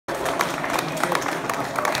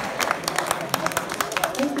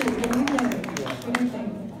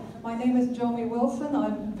name is Jomi Wilson.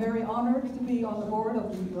 I'm very honored to be on the board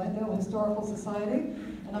of the Glendale Historical Society,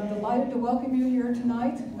 and I'm delighted to welcome you here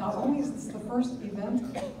tonight. Not only is this the first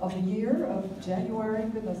event of the year of January,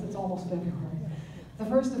 goodness, it's almost February, the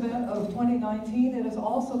first event of 2019, it is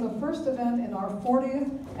also the first event in our 40th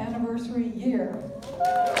anniversary year.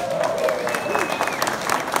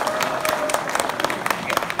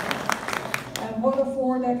 What a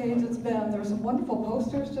 4 decades it's been. There's some wonderful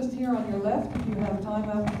posters just here on your left if you have time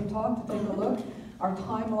after the talk to take a look. Our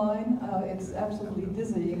timeline, it's absolutely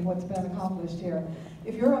dizzying what's been accomplished here.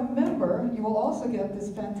 If you're a member, you will also get this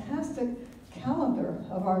fantastic calendar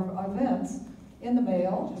of our events in the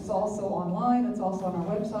mail. It's also online, it's also on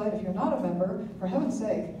our website. If you're not a member, for heaven's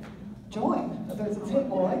sake, join. There's a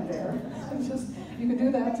table right there. You can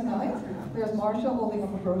do that tonight. There's Marcia holding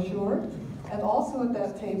up a brochure. And also at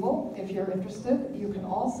that table, if you're interested, you can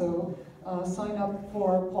also sign up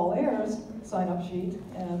for Paul Ayer's sign-up sheet,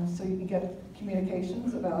 and so you can get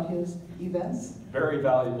communications about his events. Very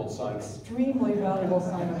valuable sign-up. Extremely valuable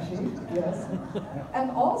sign-up sheet, yes.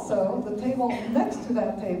 And also, the table next to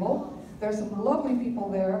that table, there's some lovely people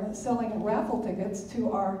there selling raffle tickets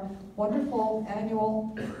to our wonderful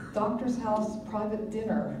annual Doctor's House private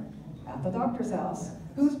dinner at the Doctor's House.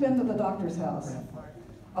 Who's been to the Doctor's House?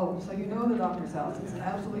 Oh, so you know the Doctor's House. It's an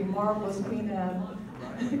absolutely marvelous Queen Anne,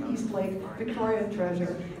 Eastlake, Victorian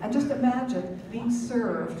treasure. And just imagine being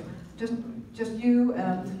served, just you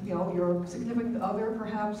and your significant other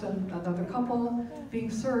perhaps and another couple, being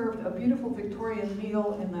served a beautiful Victorian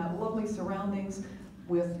meal in that lovely surroundings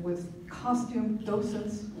with costume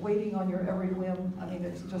docents waiting on your every whim. I mean,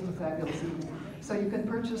 it's just a fabulous evening. So you can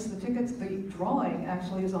purchase the tickets. The drawing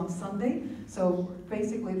actually is on Sunday. So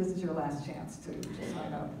basically, this is your last chance to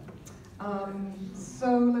sign up.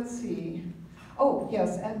 So let's see. Oh,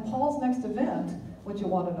 yes, and Paul's next event, which you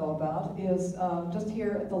want to know about, is just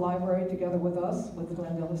here at the library together with us, with the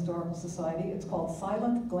Glendale Historical Society. It's called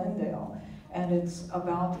Silent Glendale, and it's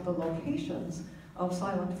about the locations of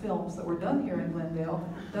silent films that were done here in Glendale,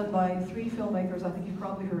 done by 3 filmmakers I think you've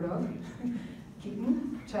probably heard of,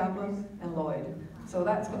 Keaton, Chaplin, and Lloyd. So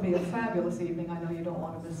that's going to be a fabulous evening. I know you don't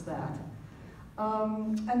want to miss that.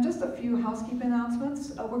 And just a few housekeeping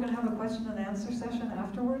announcements. We're going to have a question and answer session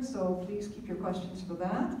afterwards, so please keep your questions for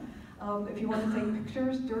that. If you want to take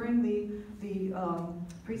pictures during the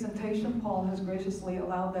presentation, Paul has graciously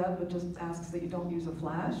allowed that, but just asks that you don't use a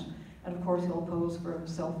flash. And of course, he'll pose for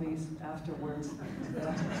selfies afterwards.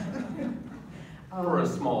 For a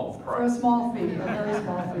small price. For a small fee, a very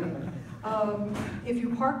small fee. If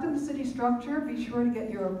you parked in the city structure, be sure to get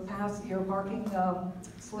your parking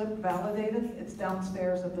slip validated. It's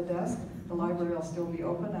downstairs at the desk. The library will still be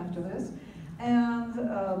open after this. And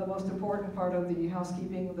the most important part of the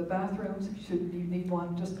housekeeping, the bathrooms, should you need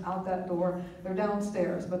one, just out that door. They're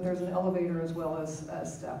downstairs, but there's an elevator as well as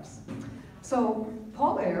steps. So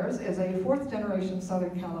Paul Ayers is a 4th generation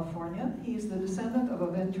Southern Californian. He's the descendant of a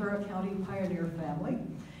Ventura County pioneer family.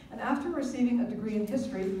 And after receiving a degree in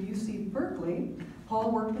history from UC Berkeley,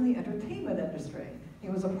 Paul worked in the entertainment industry. He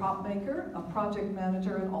was a prop maker, a project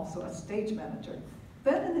manager, and also a stage manager.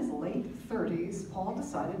 Then in his late 30s, Paul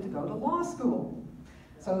decided to go to law school.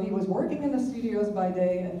 So he was working in the studios by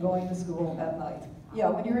day and going to school at night. Yeah,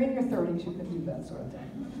 when you're in your 30s, you can do that sort of thing.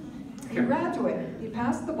 He graduated, he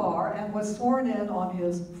passed the bar, and was sworn in on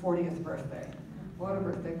his 40th birthday. What a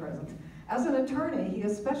birthday present. As an attorney, he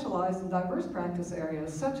has specialized in diverse practice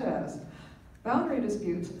areas such as boundary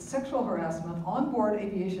disputes, sexual harassment, onboard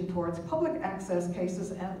aviation torts, public access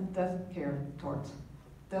cases, and death care torts.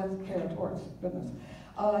 Death care torts, goodness.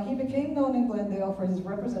 He became known in Glendale for his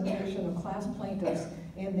representation of class plaintiffs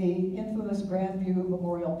in the infamous Grandview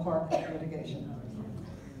Memorial Park litigation.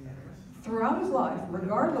 Throughout his life,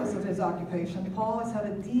 regardless of his occupation, Paul has had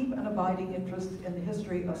a deep and abiding interest in the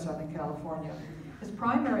history of Southern California. His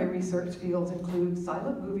primary research fields include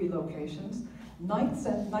silent movie locations,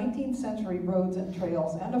 19th century roads and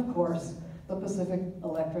trails, and of course, the Pacific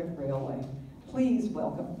Electric Railway. Please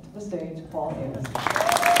welcome to the stage, Paul Ayers.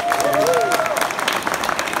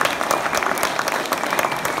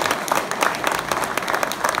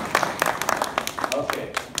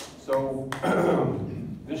 Okay, so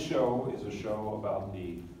this show is a show about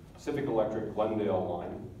the Pacific Electric Glendale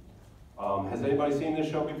line. Has anybody seen this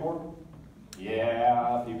show before?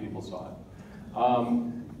 Yeah, a few people saw it.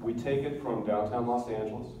 We take it from downtown Los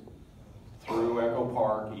Angeles, through Echo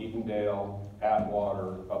Park, Edendale,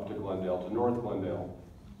 Atwater, up to Glendale, to North Glendale.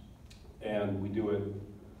 And we do it,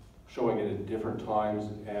 showing it at different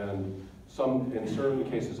times, and in certain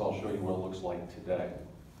cases I'll show you what it looks like today.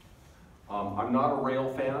 I'm not a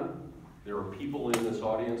rail fan. There are people in this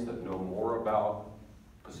audience that know more about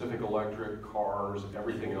Pacific Electric, cars,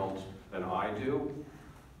 everything else than I do.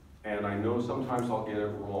 And I know sometimes I'll get it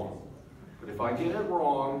wrong. But if I get it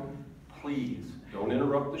wrong, please don't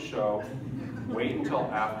interrupt the show. Wait until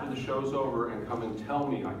after the show's over and come and tell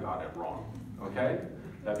me I got it wrong, okay?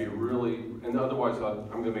 That'd be really, and otherwise I'm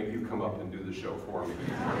gonna make you come up and do the show for me.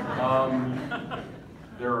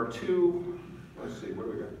 There are two, let's see, what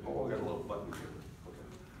do we got? Oh, we got a little button here.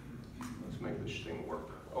 Okay. Let's make this thing work.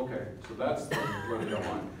 Okay, so that's the Glendale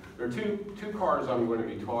line. There are two cars I'm going to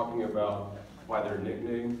be talking about by their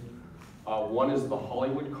nickname. One is the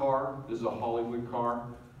Hollywood car. This is a Hollywood car.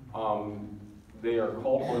 They are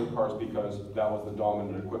called Hollywood cars because that was the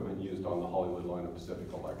dominant equipment used on the Hollywood line of Pacific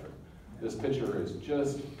Electric. This picture is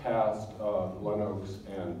just past Glen Oaks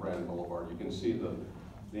and Brand Boulevard. You can see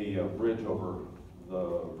the bridge over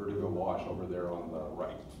the Verdugo Wash over there on the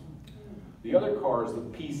right. The other car is the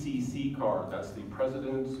PCC car. That's the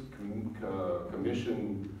President's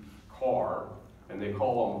Commission car, and they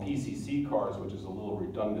call them PCC cars, which is a little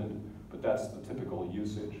redundant, but that's the typical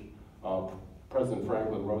usage. President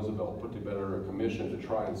Franklin Roosevelt put together a commission to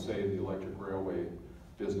try and save the electric railway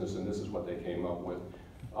business, and this is what they came up with.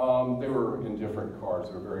 They were in different cars.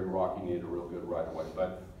 They were very rocky, needed a real good right-of-way,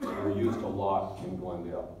 but they were used a lot in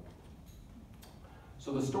Glendale.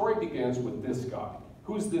 So the story begins with this guy.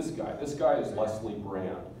 Who's this guy? This guy is Leslie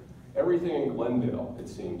Brand. Everything in Glendale, it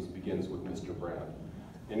seems, begins with Mr. Brand.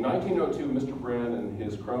 In 1902, Mr. Brand and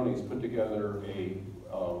his cronies put together a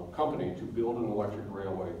company to build an electric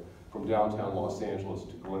railway from downtown Los Angeles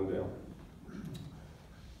to Glendale.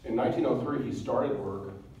 In 1903, he started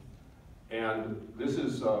work, and this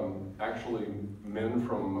is actually men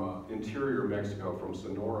from interior Mexico, from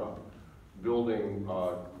Sonora, building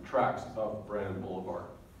tracks up Brand Boulevard.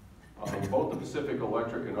 Both the Pacific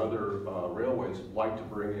Electric and other railways like to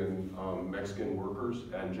bring in Mexican workers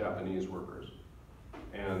and Japanese workers.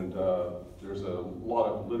 And there's a lot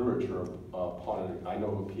of literature upon it. I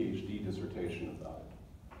know a PhD dissertation about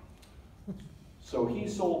it. So he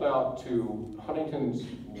sold out to Huntington's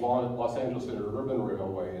Los Angeles Interurban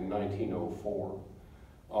Railway in 1904.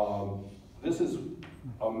 This is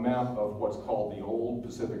a map of what's called the old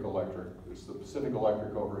Pacific Electric. It's the Pacific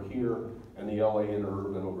Electric over here and the LA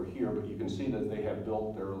Interurban over here, but you can see that they had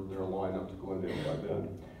built their line up to Glendale by then.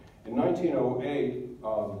 In 1908,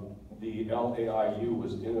 the LAIU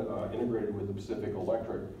was integrated with the Pacific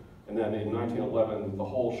Electric, and then in 1911, the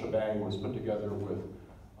whole shebang was put together with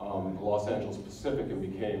the Los Angeles Pacific and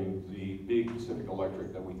became the big Pacific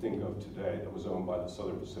Electric that we think of today, that was owned by the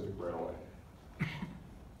Southern Pacific Railway.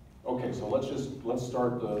 Okay, so let's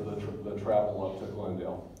start the travel up to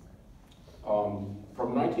Glendale.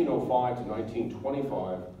 From 1905 to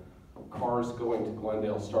 1925, cars going to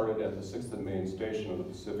Glendale started at the 6th and Main station of the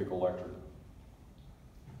Pacific Electric,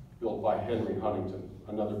 built by Henry Huntington.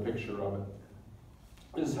 Another picture of it.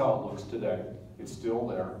 This is how it looks today. It's still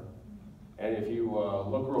there. And if you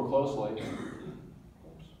look real closely,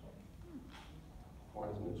 oops, why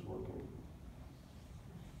isn't this working?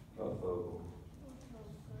 Uh-oh.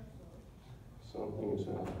 Something is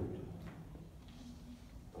happened.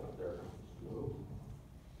 There. No.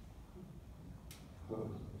 Huh.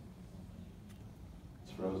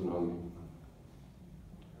 It's frozen on me.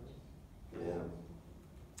 Yeah.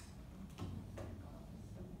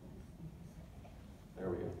 There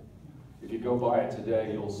we go. If you go by it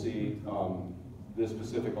today, you'll see this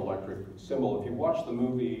Pacific Electric symbol. If you watch the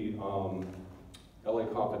movie LA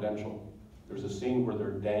Confidential, there's a scene where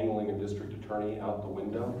they're dangling a district attorney out the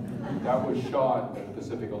window. That was shot at the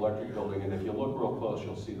Pacific Electric building, and if you look real close,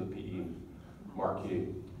 you'll see the PE marquee.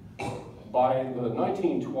 By the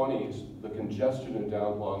 1920s, the congestion in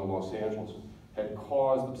downtown Los Angeles had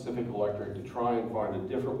caused the Pacific Electric to try and find a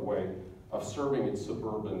different way of serving its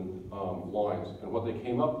suburban lines. And what they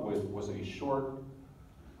came up with was a short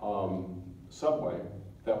subway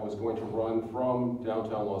that was going to run from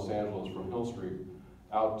downtown Los Angeles, from Hill Street,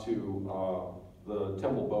 out to the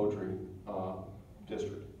Temple Beaudry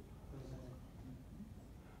district.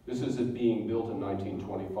 This is it being built in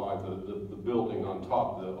 1925. The building on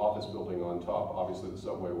top, the office building on top, obviously the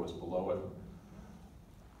subway was below it.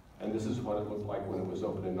 And this is what it looked like when it was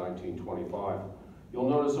opened in 1925. You'll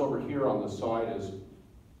notice over here on the side is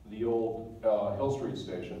the old Hill Street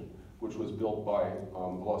station, which was built by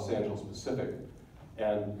Los Angeles Pacific.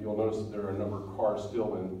 And you'll notice that there are a number of cars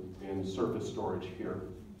still in surface storage here.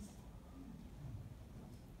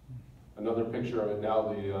 Another picture of it now,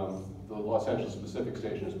 the Los Angeles Pacific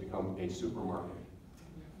station has become a supermarket.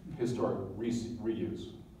 Historic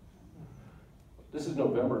reuse. This is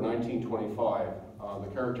November 1925. The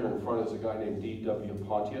character in front is a guy named D.W.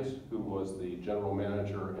 Pontius, who was the general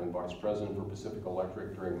manager and vice president for Pacific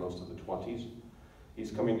Electric during most of the 20s.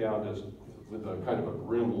 He's coming down with a kind of a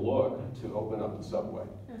grim look to open up the subway.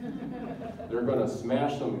 They're going to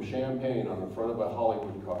smash some champagne on the front of a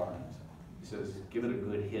Hollywood car. He says, "Give it a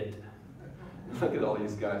good hit." Look at all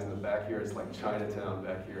these guys in the back here. It's like Chinatown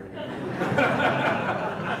back here.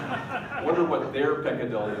 Wonder what their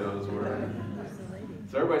peccadillos were.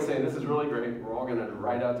 So everybody's saying, "This is really great. We're all going to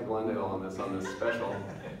ride out to Glendale on this special."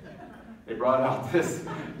 They brought out this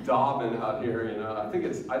Dobbin out here, you know. I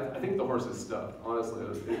think the horse is stuffed, honestly.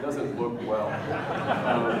 It doesn't look well.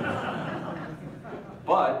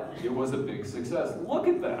 But it was a big success. Look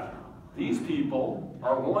at that. These people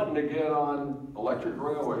are wanting to get on electric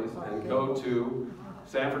railways and go to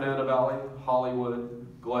San Fernando Valley, Hollywood,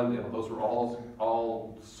 Glendale. Those were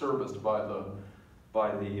all serviced by the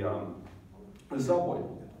subway.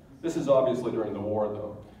 This is obviously during the war,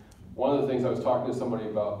 though. One of the things I was talking to somebody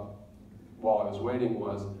about while I was waiting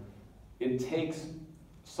was, it takes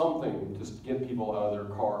something to get people out of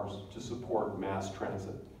their cars to support mass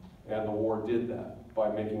transit. And the war did that by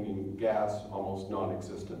making gas almost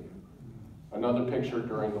non-existent. Another picture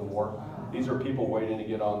during the war. These are people waiting to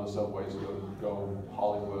get on the subways to go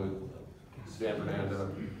Hollywood, San Fernando.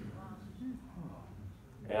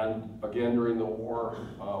 And again, during the war,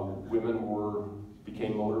 women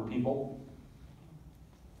became motor people.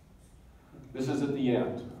 This is at the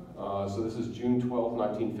end. So this is June 12,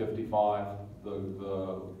 1955.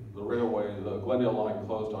 The railway, the Glendale line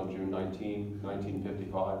closed on June 19,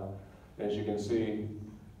 1955. As you can see,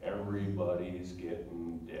 everybody's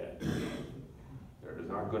getting dead. There's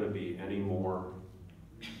not going to be any more.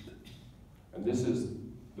 And this is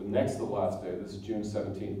the next to the last day. This is June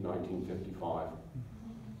 17, 1955.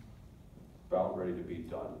 About ready to be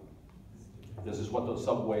done. This is what the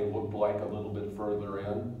subway looked like a little bit further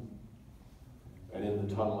in. And in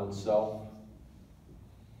the tunnel itself,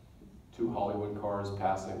 2 Hollywood cars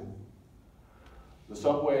passing. The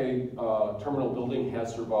subway terminal building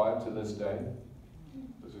has survived to this day.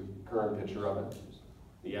 There's a current picture of it,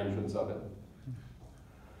 the entrance of it.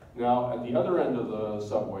 Now, at the other end of the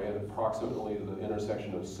subway, at approximately the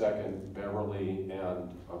intersection of 2nd, Beverly,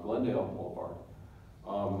 and Glendale Boulevard,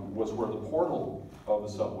 was where the portal of the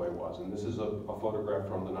subway was. And this is a photograph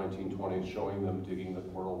from the 1920s showing them digging the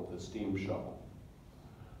portal with a steam shovel.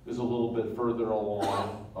 This is a little bit further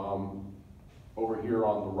along. Over here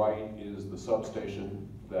on the right is the substation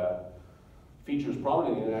that features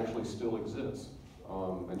prominently and actually still exists.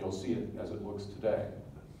 And you'll see it as it looks today.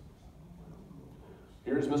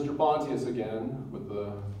 Here's Mr. Pontius again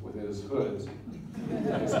with his hoods.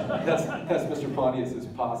 That's Mr. Pontius's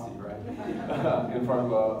posse, right? In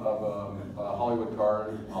front of a Hollywood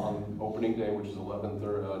car on opening day, which is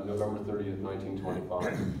November 30th,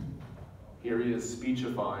 1925. Here he is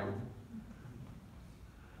speechifying.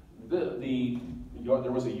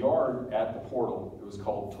 There was a yard at the portal. It was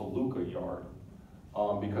called Toluca Yard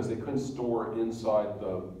because they couldn't store inside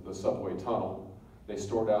the subway tunnel. They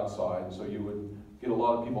stored outside, so you would get a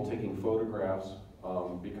lot of people taking photographs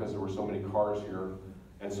because there were so many cars here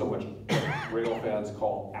and so much rail fans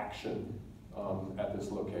call action at this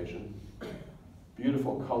location.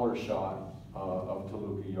 Beautiful color shot of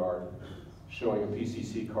Toluca Yard, showing a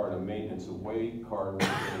PCC car and a maintenance away car with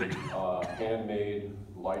a handmade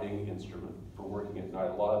lighting instrument for working at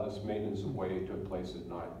night. A lot of this maintenance away took place at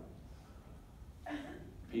night.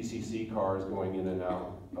 PCC cars going in and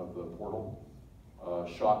out of the portal.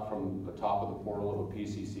 Shot from the top of the portal of a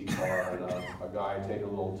PCC car and a guy taking a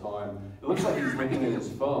little time. It looks like he's looking at his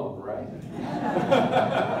phone, right?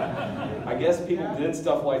 I guess people did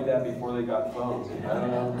stuff like that before they got phones. I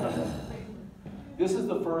don't know. This is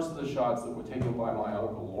the first of the shots that were taken by my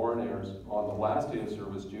uncle, Lauren Ayers, on the last day of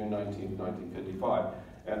service, June 19, 1955.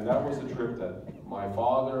 And that was a trip that my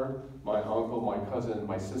father, my uncle, my cousin,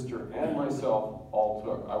 my sister, and myself all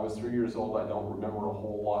took. I was 3 years old. I don't remember a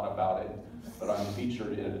whole lot about it, but I'm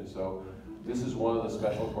featured in it. So this is one of the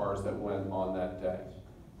special cars that went on that day.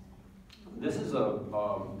 This is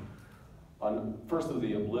first of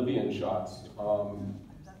the Oblivion shots.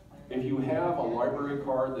 If you have a library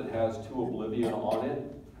card that has 2 Oblivion on it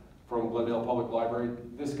from Glendale Public Library,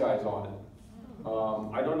 this guy's on it.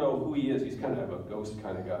 I don't know who he is. He's kind of a ghost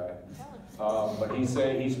kind of guy. But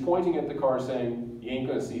he's pointing at the car saying, "You ain't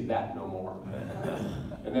gonna see that no more."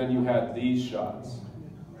 And then you had these shots.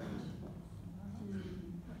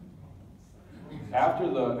 After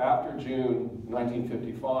June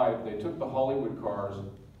 1955, they took the Hollywood cars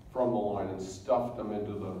from the line and stuffed them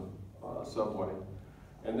into the subway.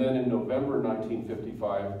 And then in November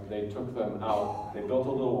 1955, they took them out. They built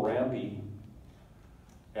a little rampy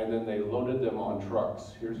and then they loaded them on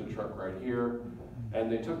trucks. Here's a truck right here. And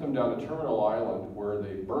they took them down to Terminal Island where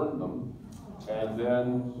they burned them, and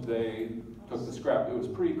then they took the scrap. It was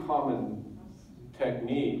pretty common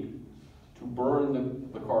technique to burn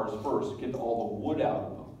the cars first, get all the wood out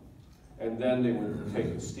of them, and then they would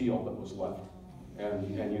take the steel that was left and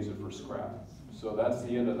use it for scrap. So that's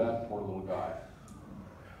the end of that poor little guy.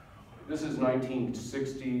 This is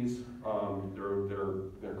 1960s.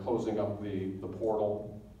 They're closing up the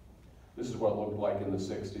portal. This is what it looked like in the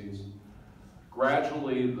 60s.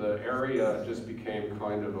 Gradually, the area just became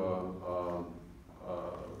kind of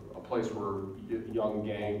a place where young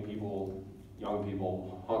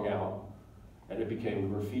people hung out, and it became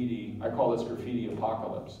graffiti. I call this graffiti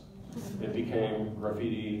apocalypse. It became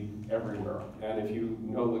graffiti everywhere. And if you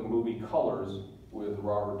know the movie Colors with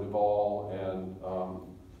Robert Duvall and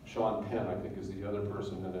Sean Penn, I think is the other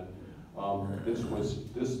person in it,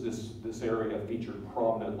 this area featured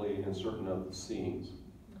prominently in certain of the scenes.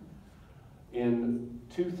 In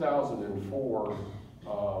 2004,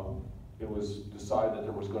 it was decided that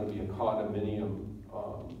there was going to be a condominium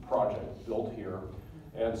project built here.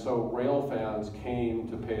 And so rail fans came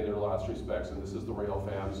to pay their last respects, and this is the rail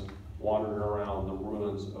fans wandering around the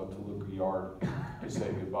ruins of Toluca Yard to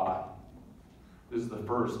say goodbye. This is the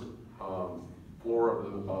first floor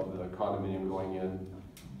of the condominium going in.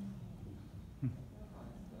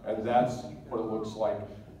 And that's what it looks like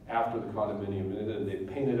after the condominium. And then they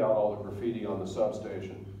painted out all the graffiti on the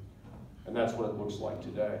substation. And that's what it looks like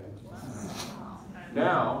today.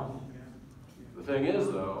 Now, the thing is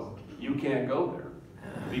though, you can't go there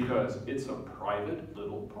because it's a private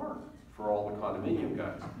little park for all the condominium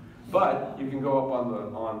guys. But you can go up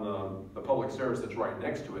on the public stairs that's right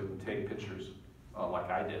next to it and take pictures like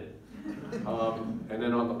I did. And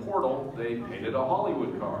then on the portal, they painted a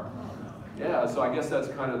Hollywood car. Yeah, so I guess that's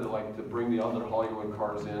kind of like to bring the other Hollywood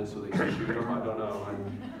cars in so they can shoot them. I don't know.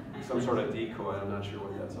 Some sort of decoy. I'm not sure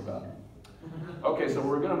what that's about. Okay, so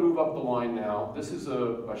we're going to move up the line now. This is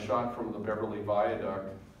a shot from the Beverly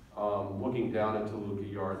Viaduct looking down at Toluca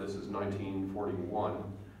Yard. This is 1941.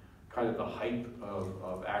 Kind of the height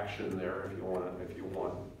of action there, if you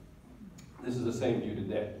want. This is the same view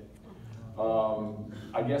today.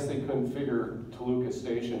 I guess they couldn't figure Toluca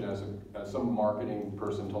Station as some marketing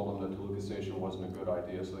person told them that Toluca Station wasn't a good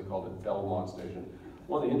idea, so they called it Belmont Station.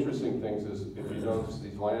 One of the interesting things is, if you notice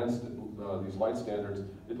these light standards,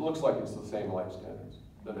 it looks like it's the same light standards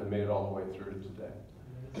that have made it all the way through to today.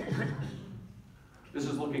 This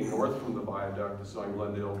is looking north from the viaduct. This is on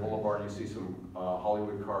Glendale Boulevard. You see some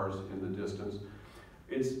Hollywood cars in the distance.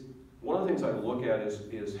 One of the things I look at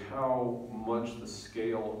is how much the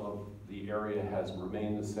scale of the area has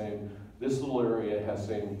remained the same. This little area has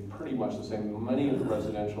stayed pretty much the same. Many of the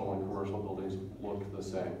residential and commercial buildings look the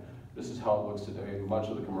same. This is how it looks today. Much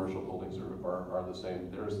of the commercial buildings are the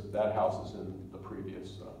same. That house is in the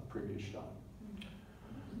previous shot.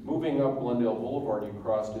 Moving up Glendale Boulevard, you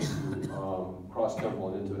crossed into Cross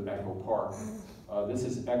Temple and into Echo Park. This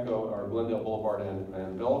is Glendale Boulevard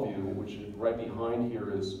and Bellevue, which is right behind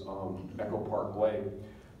here is Echo Park Lake.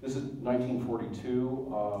 This is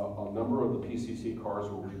 1942. A number of the PCC cars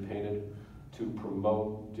were repainted to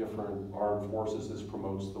promote different armed forces. This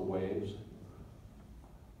promotes the waves.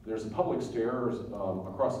 There's a public stairs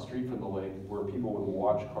across the street from the lake where people would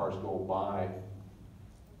watch cars go by,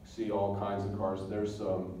 see all kinds of cars. There's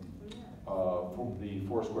the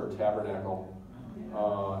Foursquare Tabernacle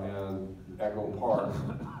and Echo Park.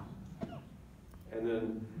 And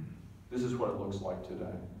then this is what it looks like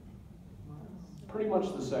today. Pretty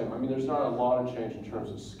much the same. I mean, there's not a lot of change in terms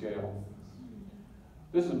of scale.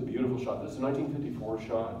 This is a beautiful shot. This is a 1954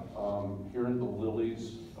 shot. Here are the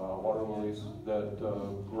lilies, water lilies that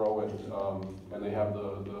grow at, and they have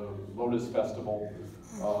the Lotus Festival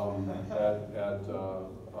at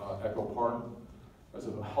Echo Park. There's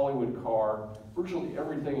a Hollywood car. Virtually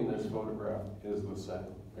everything in this photograph is the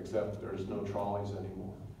same, except there's no trolleys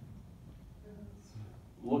anymore.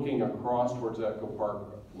 Looking across towards Echo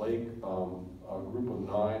Park Lake, a group of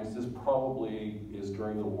nines. This probably is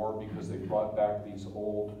during the war because they brought back this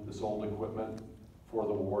old equipment for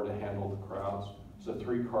the war to handle the crowds. It's a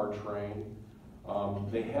 3-car train.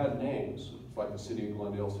 They had names, like the City of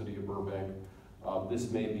Glendale, City of Burbank. This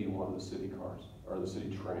may be one of the city cars, or the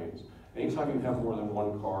city trains. Anytime you have more than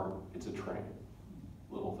one car, it's a train.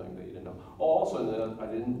 Little thing that you didn't know. Oh, also, I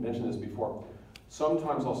didn't mention this before,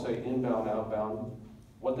 sometimes I'll say inbound, outbound.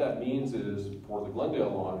 What that means is, for the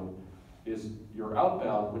Glendale line, is you're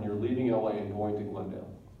outbound when you're leaving LA and going to Glendale.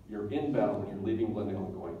 You're inbound when you're leaving Glendale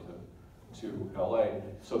and going to LA.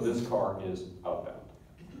 So this car is outbound.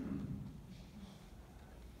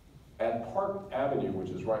 At Park Avenue, which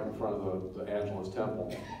is right in front of the Angelus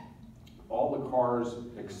Temple, all the cars,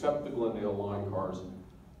 except the Glendale line cars,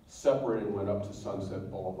 separated and went up to Sunset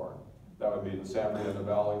Boulevard. That would be the San Fernando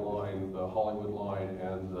Valley line, the Hollywood line,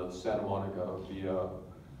 and the Santa Monica via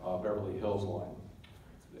Beverly Hills line.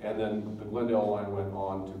 And then the Glendale line went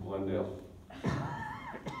on to Glendale.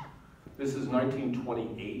 This is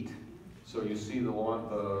 1928, so you see the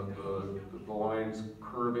lines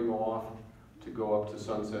curving off to go up to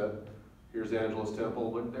Sunset. Here's Angelus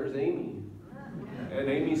Temple, but there's Amy. And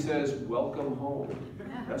Amy says, "Welcome home."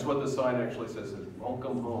 That's what the sign actually says,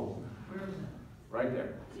 "Welcome home." Right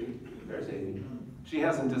there, see? There's Amy. She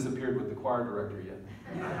hasn't disappeared with the choir director yet.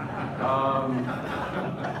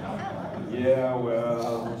 Yeah,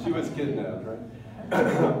 well, she was kidnapped, right?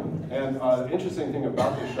 And the interesting thing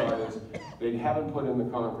about this shot is they haven't put in the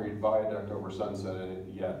concrete viaduct over Sunset in it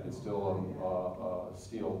yet. It's still a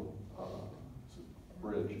steel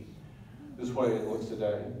bridge. This way it looks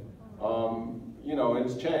today. You know,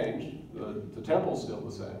 it's changed. The temple's still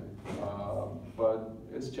the same, but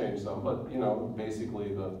it's changed some. But you know,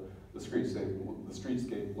 basically the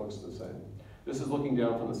streetscape looks the same. This is looking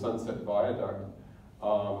down from the Sunset Viaduct,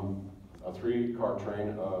 a 3-car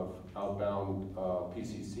train of outbound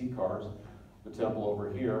PCC cars. The temple over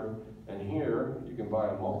here, and here you can buy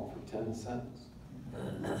them all for 10 cents.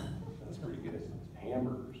 That's pretty good.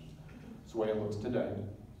 Hamburgers. That's the way it looks today.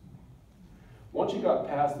 Once you got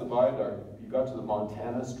past the viaduct, you got to the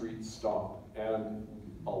Montana Street stop, and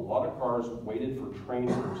a lot of cars waited for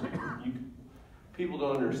trainers. People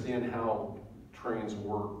don't understand how trains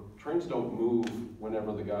work. Trains don't move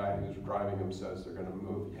whenever the guy who's driving them says they're going to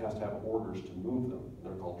move. He has to have orders to move them.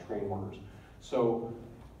 They're called train orders. So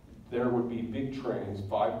there would be big trains,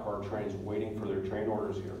 5-car trains, waiting for their train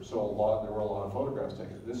orders here. So there were a lot of photographs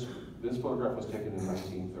taken. This photograph was taken in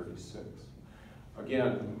 1936.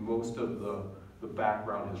 Again, most of the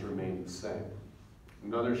background has remained the same.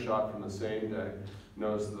 Another shot from the same day.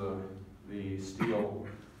 Notice the steel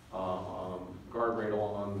guardrail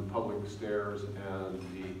on the public stairs and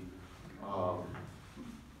the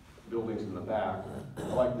buildings in the back.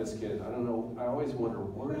 I like this kid. I don't know. I always wonder,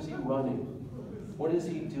 where is he running? What is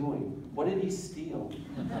he doing? What did he steal?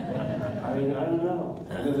 I mean, I don't know.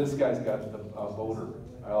 And then this guy's got the boater.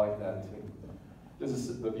 I like that too. This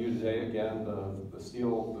is the view today. Again, the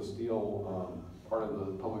steel part of the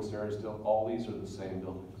public stairs. Still, all these are the same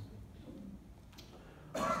buildings.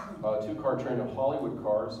 2-car train of Hollywood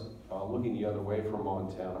cars looking the other way from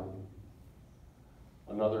Montana.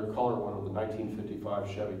 Another color one of the 1955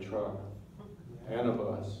 Chevy truck and a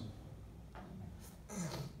bus.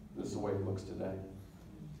 This is the way it looks today.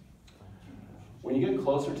 When you get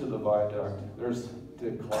closer to the viaduct, there's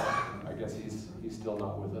Dick Clark. I guess he's still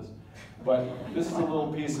not with us. But this is a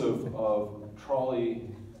little piece of trolley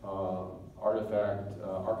artifact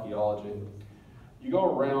archaeology. You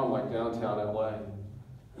go around like downtown LA.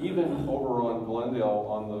 Even over on Glendale,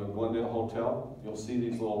 on the Glendale Hotel, you'll see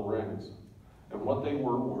these little rings. And what they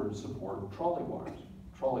were to support trolley lines.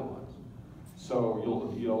 So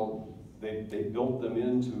they built them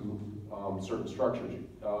into certain structures.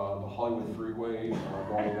 The Hollywood Freeway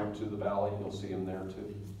going up to the valley, you'll see them there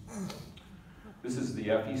too. This is the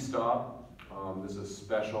FE stop. This is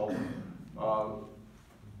special.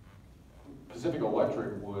 Pacific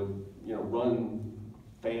Electric would, run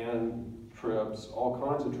fan trips, all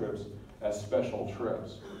kinds of trips as special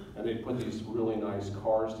trips. And they put these really nice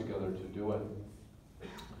cars together to do it.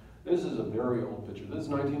 This is a very old picture. This is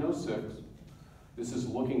 1906. This is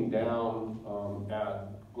looking down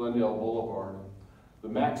at Glendale Boulevard. The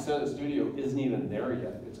Max Senate studio isn't even there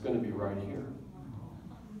yet. It's going to be right here.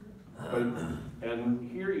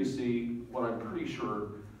 And here you see what I'm pretty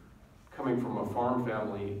sure, coming from a farm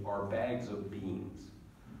family, are bags of beans.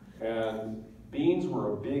 And beans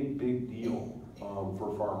were a big, big deal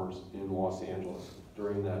for farmers in Los Angeles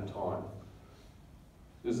during that time.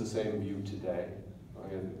 This is the same view today.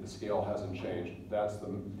 Again, the scale hasn't changed. That's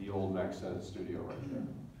the old Max Senate studio right there.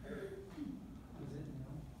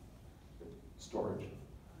 Storage.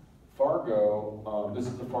 Fargo, this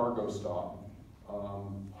is the Fargo stop.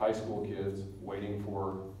 High school kids waiting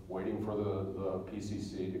for the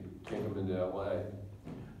PCC to take them into LA.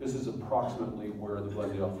 This is approximately where the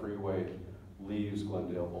Glendale Freeway leaves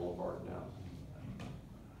Glendale Boulevard now.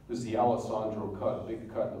 This is the Alessandro cut,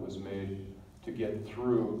 big cut that was made to get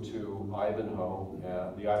through to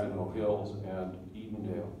Ivanhoe, the Ivanhoe Hills and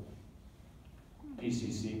Edendale.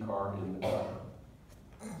 PCC car in the cut.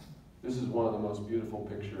 This is one of the most beautiful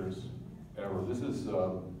pictures ever. This is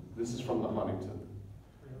from the Huntington.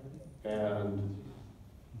 And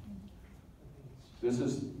this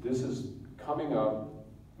is coming up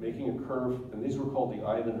making a curve, and these were called the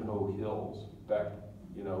Ivanhoe Hills back,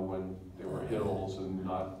 you know, when they were hills and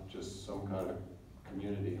not just some kind of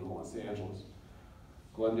community in Los Angeles.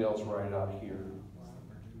 Glendale's right out here.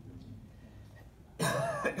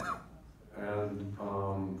 And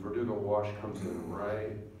Verdugo Wash comes in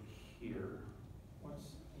right here.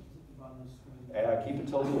 What's on the screen? Keep it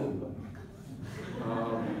till the end.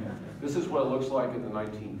 This is what it looks like in the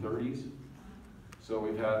 1930s. So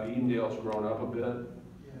we've had Edendale's grown up a bit.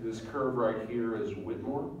 This curve right here is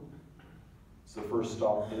Whitmore. It's the first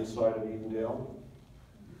stop inside of Edendale.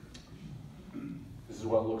 This is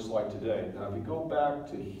what it looks like today. Now if you go back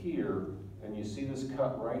to here, and you see this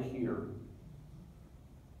cut right here,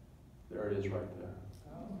 there it is right there.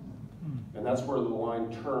 And that's where the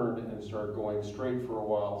line turned and started going straight for a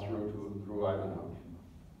while through Ivanhoe.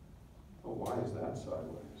 Oh, why is that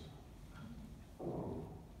sideways? Oh,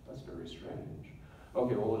 that's very strange.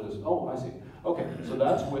 Okay, well it is, oh, I see. Okay, so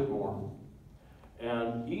that's Whitmore.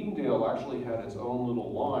 And Edendale actually had its own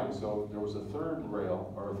little line, so there was a third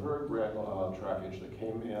rail trackage that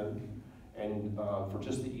came in and for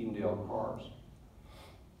just the Edendale cars.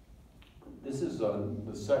 This is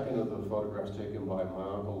the second of the photographs taken by my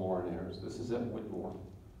Uncle Loren Ayers. This is at Whitmore.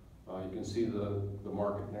 You can see the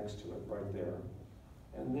market next to it right there.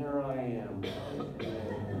 And there I am.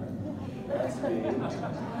 That's me.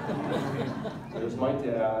 There's my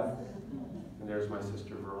dad, and there's my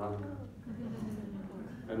sister Veronica.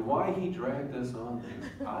 And why he dragged this on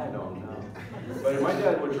me, I don't know. But my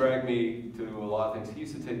dad would drag me to a lot of things. He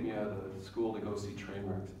used to take me out of school to go see train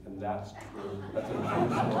wrecks, and that's true. That's a true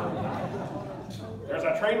story. There's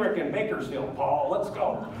a train wreck in Bakersfield, Paul. Let's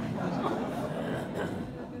go.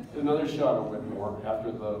 Another shot of Whitmore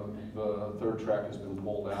after the third track has been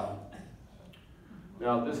pulled out.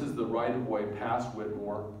 Now this is the right-of-way past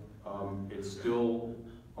Whitmore. It's still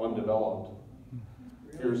undeveloped.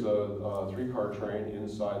 Here's a three-car train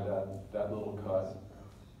inside that little cut.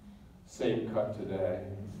 Same cut today.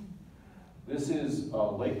 This is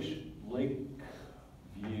Lake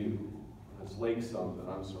View. It's Lake something,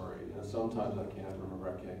 I'm sorry. And sometimes I can't remember,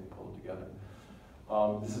 I can't pull it together.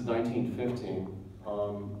 This is 1915.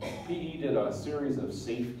 PE did a series of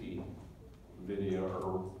safety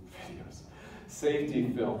safety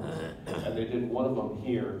films, and they did one of them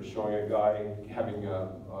here showing a guy having a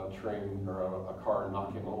train or a car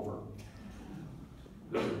knock him over.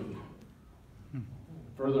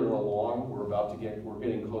 Further along, we're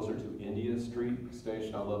getting closer to India Street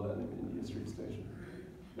Station. I love that name, India Street Station.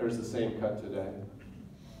 There's the same cut today,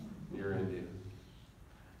 near India.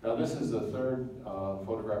 Now this is the third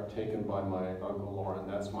photograph taken by my Uncle Loren.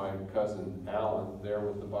 That's my cousin Alan there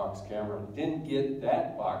with the box camera. Didn't get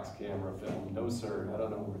that box camera film, no sir. I don't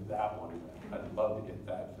know where that one went. I'd love to get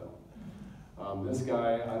that film. This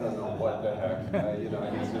guy, I don't know what the heck. You know,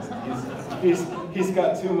 he's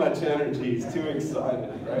got too much energy. He's too excited,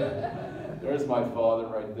 right? There's my father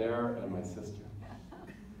right there and my sister.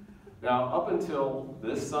 Now up until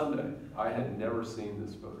this Sunday, I had never seen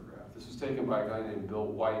this photograph. This was taken by a guy named Bill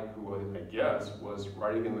White, who I guess was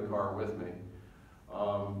riding in the car with me.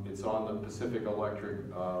 It's on the Pacific Electric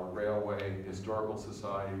Railway Historical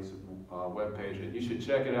Society's webpage, and you should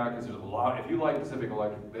check it out because there's a lot. If you like Pacific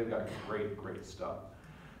Electric, they've got great, great stuff.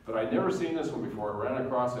 But I'd never seen this one before. I ran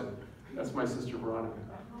across it. That's my sister Veronica,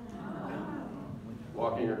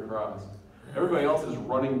 walking across. Everybody else is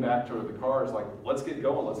running back to the car. It's like, let's get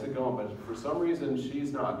going, let's get going. But for some reason,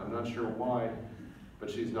 she's not. I'm not sure why. But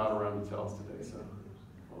she's not around to tell us today, so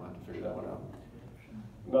we'll have to figure that one out.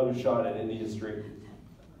 Another shot at India Street.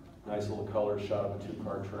 Nice little color shot of a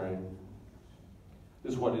two-car train.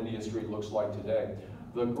 This is what India Street looks like today.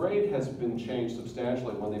 The grade has been changed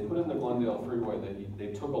substantially. When they put in the Glendale Freeway, they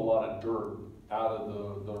took a lot of dirt out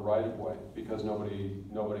of the right-of-way because nobody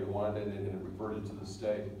wanted it, and it reverted to the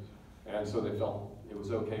state. And so they felt it was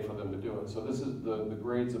okay for them to do it. So this is the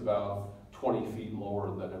grade's about 20 feet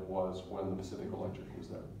lower than it was when the Pacific Electric was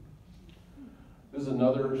there. This is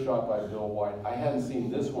another shot by Bill White. I hadn't seen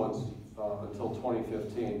this one until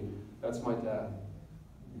 2015. That's my dad,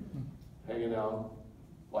 hanging out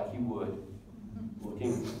like he would,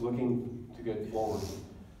 looking to get forward.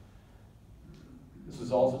 This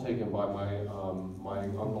is also taken by my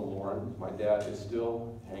Uncle Loren. My dad is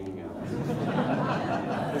still hanging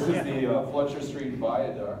out. This is the Fletcher Street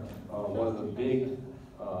Viaduct, one of the big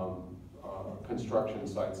construction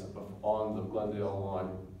sites on the Glendale line.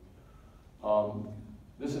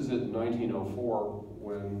 This is in 1904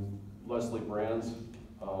 when Leslie Brand's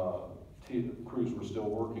crews were still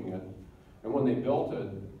working it. And when they built it,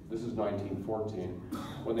 this is 1914,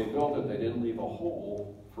 when they built it, they didn't leave a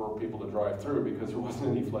hole for people to drive through because there wasn't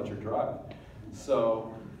any Fletcher Drive.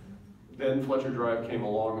 So Then Fletcher Drive came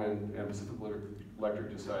along and Pacific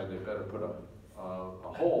Electric decided they better put a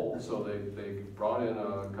hole, so they brought in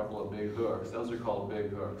a couple of big hooks. Those are called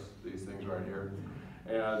big hooks, these things right here,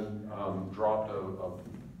 and dropped a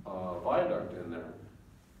viaduct in there.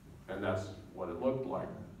 And that's what it looked like.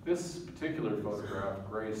 This particular photograph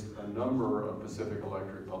graced a number of Pacific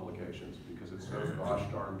Electric publications because it's so gosh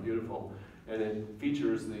darn beautiful. And it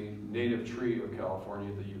features the native tree of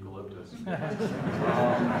California, the eucalyptus.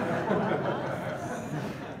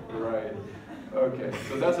 Right. Okay,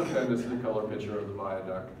 so that's this is a color picture of the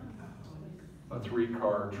viaduct. A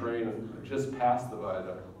 3-car train just past the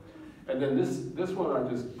viaduct. And then this one I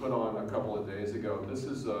just put on a couple of days ago. This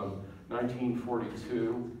is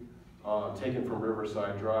 1942, taken from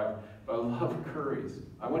Riverside Drive. But I love Curry's.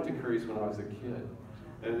 I went to Curry's when I was a kid.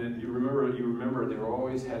 And then you remember they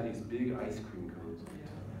always had these big ice cream cones.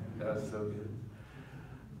 That's so good.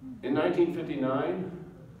 In 1959,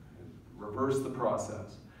 reversed the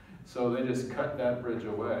process. So they just cut that bridge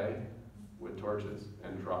away with torches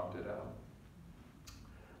and dropped it out.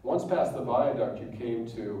 Once past the viaduct, you came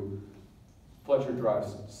to Fletcher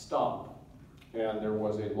Drive's stop, and there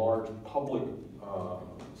was a large public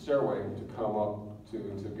stairway to come up to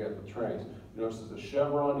get the trains. You notice there's a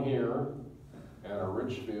chevron here and a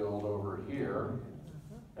Richfield over here,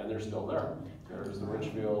 and they're still there. There's the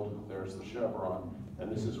Richfield, there's the chevron,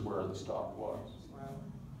 and this is where the stop was.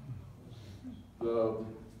 The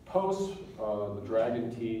posts, the dragon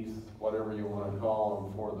teeth, whatever you want to call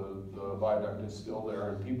them, for the viaduct is still there,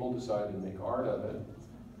 and people decided to make art of it.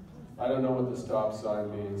 I don't know what the stop sign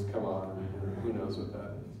means, come on, who knows what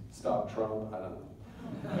that is? Stop Trump, I don't know.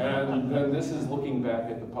 And then this is looking back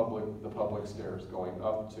at the public stairs going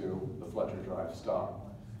up to the Fletcher Drive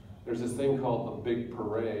stop. There's this thing called the Big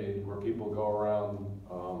Parade, where people go around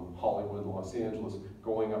Hollywood, Los Angeles,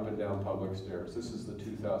 going up and down public stairs. This is the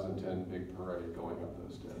 2010 Big Parade going up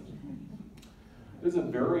those stairs. This is a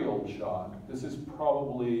very old shot. This is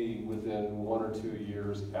probably within 1 or 2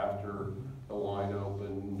 years after the line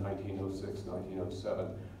opened, 1906,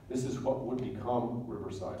 1907. This is what would become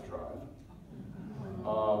Riverside Drive.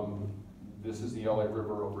 This is the LA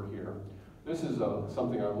River over here. This is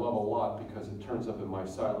something I love a lot because it turns up in my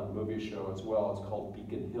silent movie show as well. It's called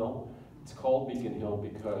Beacon Hill. It's called Beacon Hill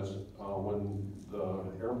because when the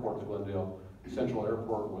airport, Glendale Central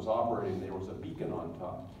Airport, was operating, there was a beacon on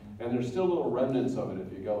top. And there's still little remnants of it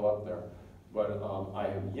if you go up there. But I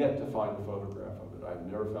have yet to find a photograph of it. I've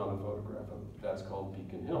never found a photograph of it. That's called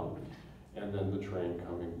Beacon Hill. And then the train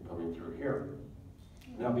coming through here.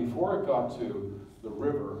 Now before it got to the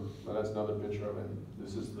river, well, that's another picture of it.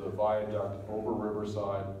 This is the viaduct over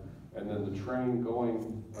Riverside, and then the train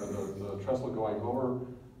going, or the trestle going over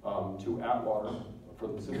to Atwater for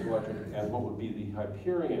the Pacific Electric, and what would be the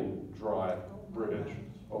Hyperion Drive Bridge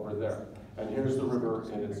over there. And here's the river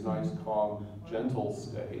in its nice, calm, gentle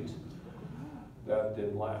state. That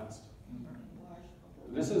didn't last.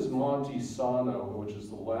 This is Monte Sano, which is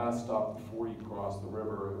the last stop before you cross the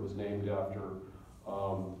river. It was named after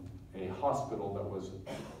a hospital that was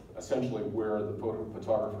essentially where the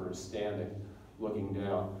photographer is standing, looking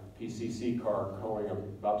down. PCC car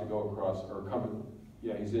about to go across, or coming,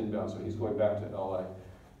 yeah, he's inbound, so he's going back to LA.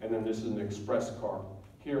 And then this is an express car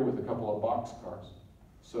here with a couple of box cars.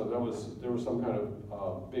 So there was some kind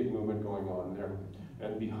of big movement going on there.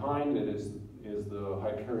 And behind it is the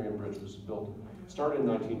Hyperion Bridge, which was built, started in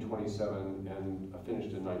 1927 and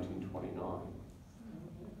finished in 1929.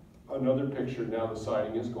 Another picture, now the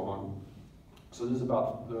siding is gone. So this is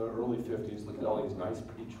about the early 50s. Look at all these nice,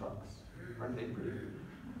 pretty trucks. Aren't they pretty?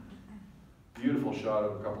 Beautiful shot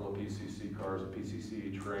of a couple of PCC cars, a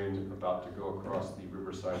PCC train about to go across the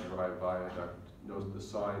Riverside Drive viaduct. Notice the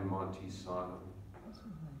sign, Monte Sano.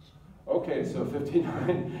 Okay, so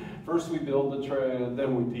 59, first we build the trail,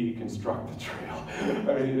 then we deconstruct the trail.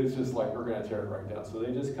 I mean, it's just like, we're gonna tear it right down. So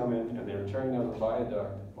they just come in and they're tearing down the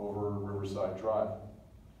viaduct over Riverside Drive.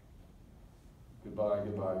 Goodbye,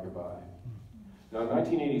 goodbye, goodbye. Now in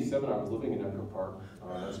 1987, I was living in Echo Park.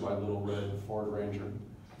 That's my little red Ford Ranger.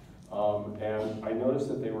 And I noticed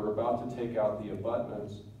that they were about to take out the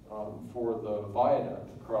abutments for the viaduct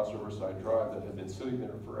across Riverside Drive that had been sitting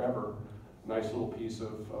there forever. Nice little piece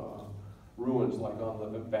of ruins like on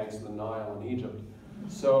the banks of the Nile in Egypt.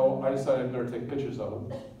 So I decided I'd better take pictures of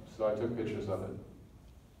them. So I took pictures of it.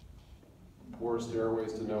 Poor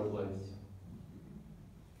stairways to no place.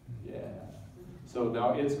 Yeah. So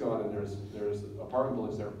now it's gone and there's apartment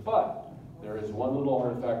buildings there, but there is one little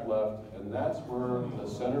artifact left, and that's where the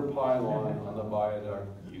center pylon on the viaduct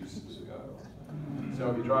used to go. So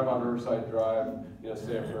if you drive on Riverside Drive,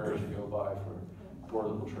 say a prayer as you go by for a poor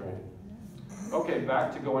little train. Okay,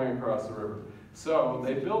 back to going across the river. So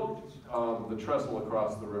they built the trestle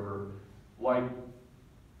across the river like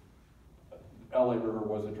LA River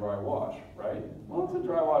was a dry wash, right? Well, it's a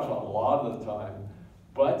dry wash a lot of the time,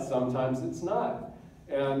 but sometimes it's not.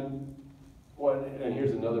 And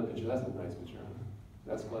here's another picture. That's a nice picture.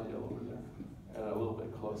 That's Glendale over there, and a little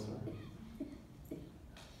bit closer.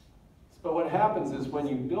 But what happens is when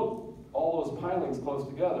you build all those pilings close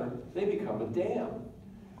together, they become a dam.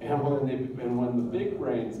 And when the big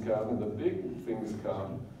rains come and the big things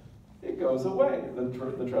come, it goes away. The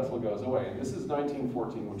trestle goes away. And this is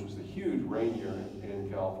 1914, which was a huge rain year in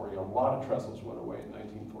California. A lot of trestles went away in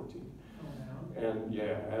 1914. And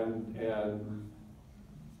yeah, and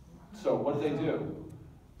so what did they do?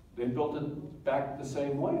 They built it back the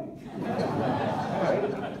same way. Right?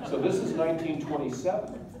 So this is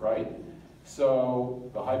 1927, right? So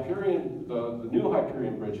the Hyperion, the new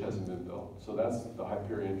Hyperion Bridge hasn't been built. So that's the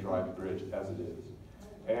Hyperion Drive Bridge as it is.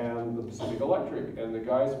 And the Pacific Electric. And the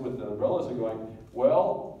guys with the umbrellas are going,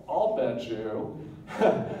 well, I'll bet you.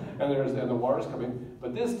 and the water's coming.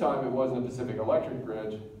 But this time it wasn't a Pacific Electric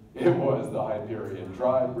Bridge. It was the Hyperion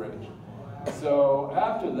Drive Bridge. So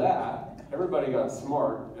after that, everybody got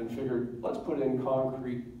smart and figured, let's put in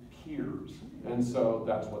concrete piers. And so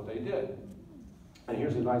that's what they did. And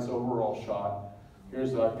here's a nice overall shot.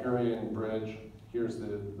 Here's the Hyperion Bridge. Here's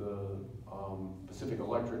the Pacific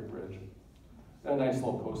Electric Bridge. And a nice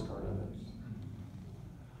little postcard of it.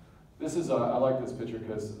 This is, I like this picture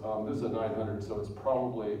because this is a 900, so it's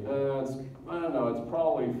probably, I don't know, it's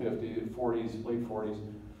probably 50, 40s, late 40s.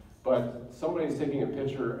 But somebody's taking a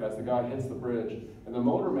picture as the guy hits the bridge, and the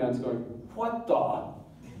motorman's going, what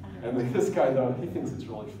the? And this guy, though, he thinks it's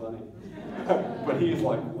really funny. But he's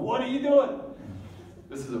like, what are you doing?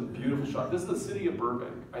 This is a beautiful shot. This is the city of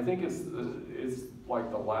Burbank. I think it's like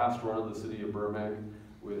the last run of the city of Burbank.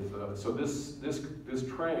 So this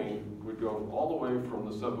train would go all the way from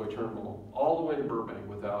the subway terminal all the way to Burbank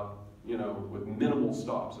without, with minimal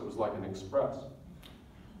stops. It was like an express.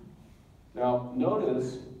 Now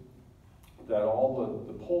notice that all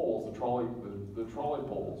the poles, the trolley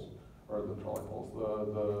poles, or the trolley poles,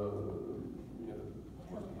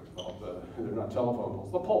 they're not telephone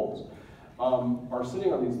poles, the poles, are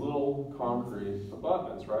sitting on these little concrete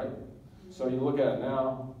abutments, right? So you look at it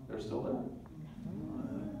now, they're still there.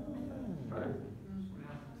 Right?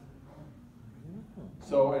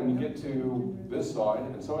 So, and you get to this side,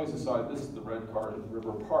 and somebody's decided this is the Red Car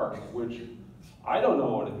River Park, which I don't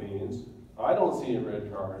know what it means. I don't see any red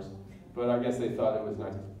cars, but I guess they thought it was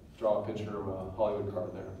nice to draw a picture of a Hollywood car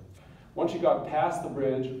there. Once you got past the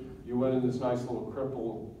bridge, you went in this nice little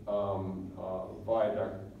crippled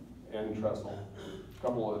viaduct and trestle. A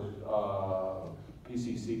couple of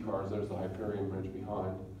PCC cars. There's the Hyperion Bridge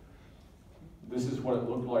behind. This is what it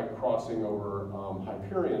looked like crossing over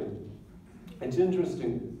Hyperion. It's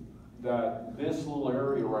interesting that this little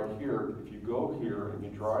area right here, if you go here and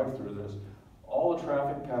you drive through this, all the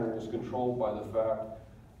traffic pattern is controlled by the fact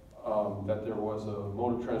that there was a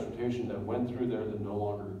mode of transportation that went through there that no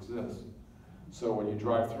longer exists. So when you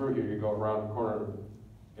drive through here, you go around the corner,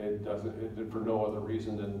 it for no other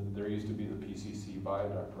reason than there used to be the PCC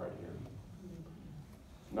viaduct right here.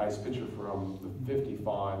 Nice picture from the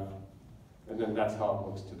 55. And then that's how it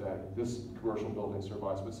looks today. This commercial building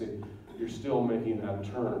survives, but see, you're still making that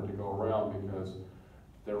turn to go around because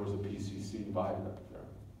there was a PCC viaduct there.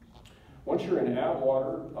 Once you're in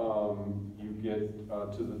Atwater, you get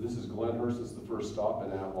this is Glenhurst, this is the first stop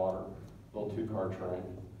in Atwater, little 2-car train.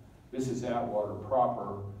 This is Atwater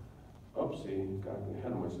proper. Oopsie, got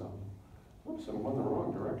ahead of myself. Oops, I'm going the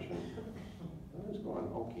wrong direction. I was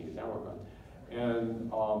going, okay, now we're going.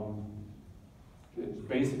 And it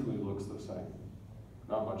basically looks the same,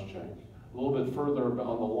 not much change. A little bit further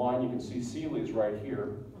on the line, you can see Sealy's right here,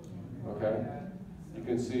 okay? You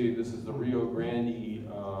can see this is the Rio Grande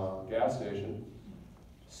gas station.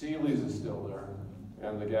 Sealy's is still there,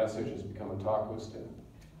 and the gas station has become a taco stand.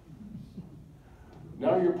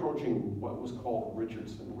 Now you're approaching what was called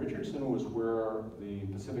Richardson. Richardson was where the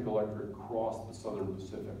Pacific Electric crossed the Southern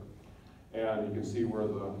Pacific. And you can see where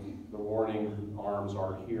the warning arms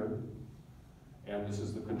are here. And this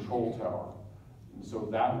is the control tower. And so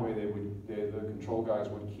that way the control guys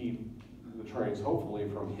would keep the trains, hopefully,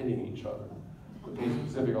 from hitting each other. The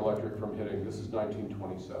Pacific Electric from hitting. This is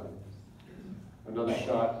 1927. Another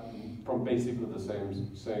shot from basically the same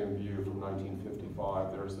view from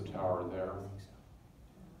 1955. There's the tower there.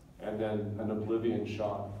 And then an Oblivion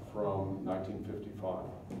shot from 1955.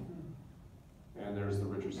 And there's the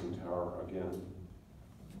Richardson Tower again.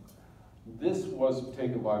 This was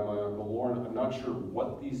taken by my Uncle Lauren. I'm not sure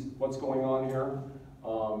what's going on here,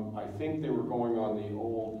 I think they were going on the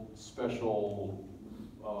old special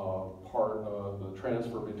part of the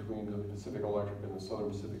transfer between the Pacific Electric and the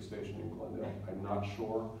Southern Pacific Station in Glendale. I'm not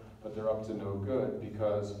sure, but they're up to no good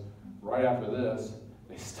because right after this,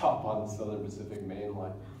 they stop on the Southern Pacific main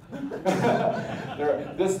line.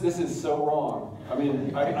 This is so wrong. I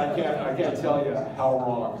mean, I can't tell you how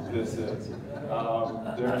wrong this is.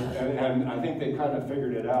 And I think they kind of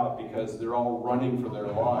figured it out because they're all running for their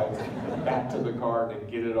lives back to the car to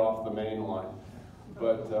get it off the main line.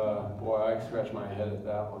 But boy, I scratch my head at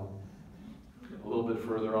that one. A little bit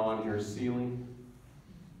further on, here's Sealy.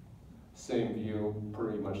 Same view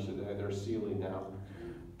pretty much today. They're Sealy now.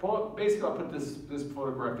 Basically, I'll put this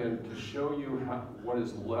photograph in to show you what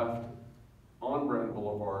is left on Brand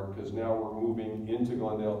Boulevard, because now we're moving into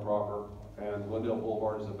Glendale proper, and Glendale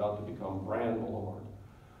Boulevard is about to become Brand Boulevard.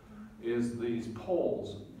 Is these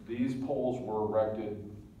poles. These poles were erected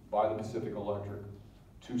by the Pacific Electric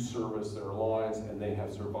to service their lines, and they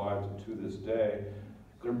have survived to this day.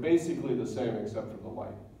 They're basically the same except for the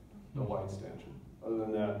light stanchion. Other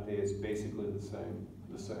than that, it's basically the same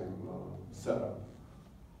setup.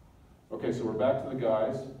 Okay, so we're back to the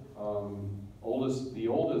guys. The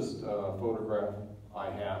oldest photograph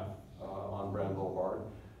I have on Brand Boulevard,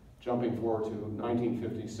 jumping forward to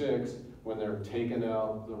 1956 when they're taking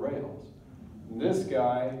out the rails. And this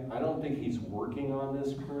guy, I don't think he's working on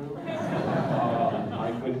this crew.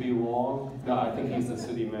 I could be wrong. No, I think he's the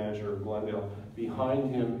city manager of Glendale.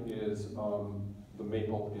 Behind him is the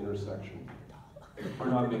Maple intersection. Or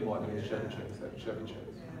not Maple, I think it's Chevy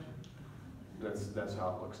Chase. That's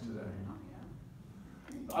how it looks today.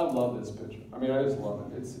 I love this picture. I mean, I just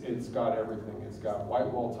love it. It's got everything. It's got white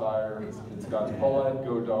wall tires. It's got Paulette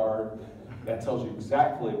Godard. That tells you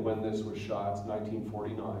exactly when this was shot. It's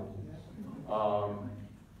 1949.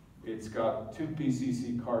 It's got 2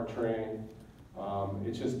 PCC car train.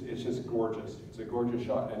 It's just gorgeous. It's a gorgeous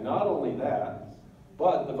shot. And not only that,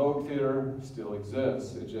 but the Vogue Theater still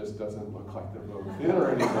exists. It just doesn't look like the Vogue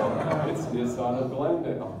Theater anymore. It's Nissan of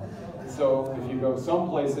Glendale. So if you go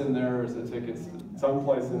someplace in there is the tickets,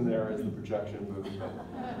 someplace in there is the projection booth. But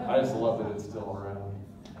I just love that it's still around.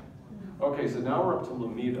 Okay, so now we're up to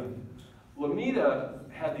Lomita. Lomita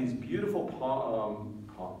had these beautiful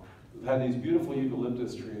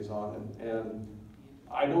eucalyptus trees on it, and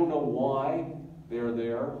I don't know why they're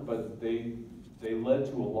there, but they led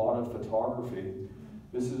to a lot of photography.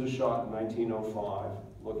 This is a shot in 1905,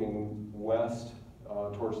 looking west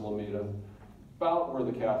towards Lomita, about where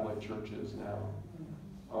the Catholic Church is now.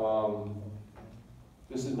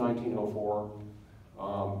 This is 1904,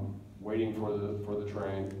 waiting for the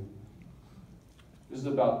train. This is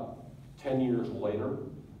about 10 years later.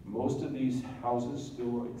 Most of these houses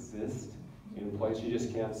still exist in place. You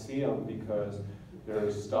just can't see them because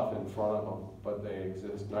there's stuff in front of them, but they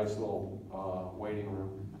exist. Nice little waiting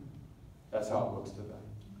room. That's how it looks today.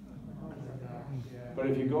 But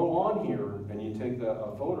if you go on here and you take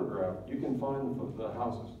a photograph, you can find the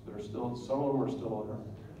houses. They're still, some of them are still there.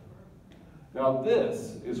 Now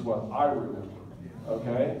this is what I remember,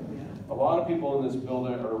 okay? A lot of people in this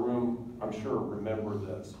building or room, I'm sure, remember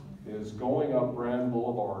this, is going up Brand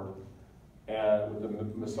Boulevard and with the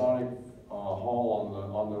Masonic Hall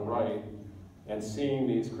on the right and seeing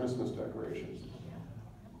these Christmas decorations.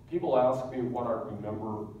 People ask me what I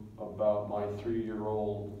remember about my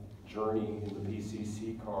 3-year-old journey in the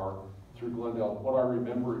PCC car through Glendale. What I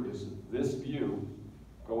remember is this view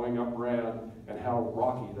going up Brand and how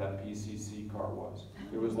rocky that PCC car was.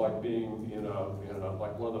 It was like being in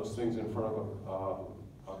like one of those things in front of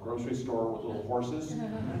a grocery store with little horses.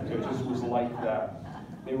 It just was like that.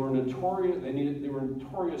 They were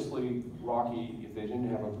notoriously rocky if they didn't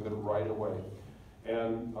have a good right-of-way.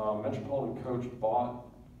 And Metropolitan Coach bought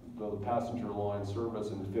the passenger line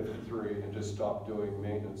service in '53 and just stopped doing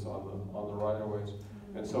maintenance on the right-of-ways.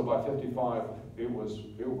 And so by '55, it was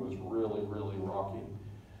really, really rocky.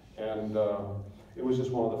 And it was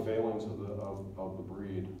just one of the failings of the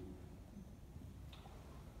breed.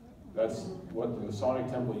 That's what the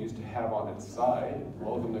Masonic Temple used to have on its side.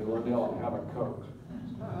 Welcome to Glendale and have a Coke.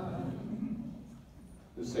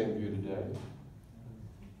 The same view today.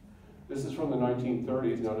 This is from the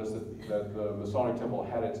 1930s. Notice that the Masonic Temple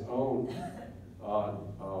had its own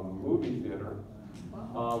movie theater.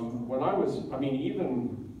 When I was, I mean,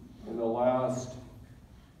 even in the last,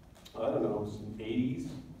 I don't know, 80s,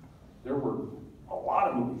 there were a lot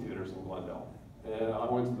of movie theaters in Glendale. And I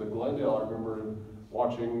went to the Glendale, I remember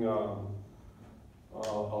watching a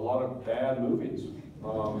lot of bad movies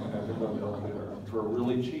at the Glendale Theater for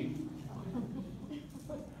really cheap.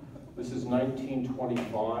 This is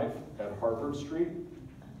 1925 at Harvard Street.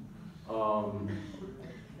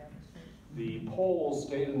 The poles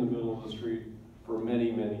stayed in the middle of the street for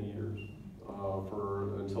many, many years,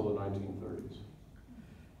 until the 1930s.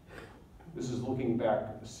 This is looking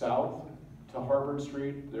back south to Harvard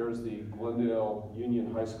Street. There's the Glendale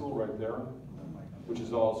Union High School right there, which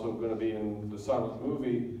is also going to be in the silent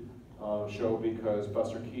movie show because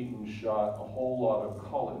Buster Keaton shot a whole lot of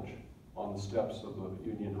college on the steps of the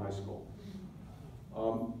Union High School.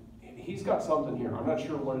 He's got something here. I'm not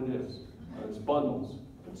sure what it is. It's bundles.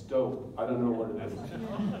 It's dope. I don't know what it is.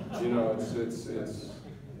 You know, it's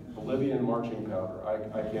Bolivian marching powder.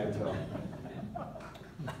 I can't tell.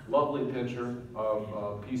 Lovely picture of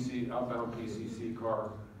a outbound PCC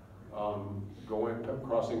car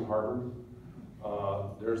crossing Harvard.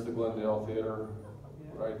 There's the Glendale Theater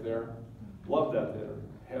right there. Love that theater.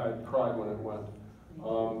 I cried when it went.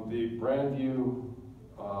 The Brandview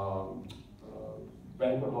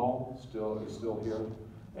Banquet Hall is still here,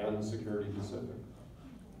 and the Security Pacific.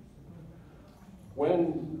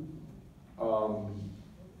 When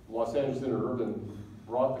Los Angeles Interurban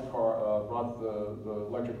brought the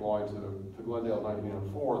electric line to Glendale in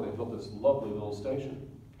 1904, they built this lovely little station.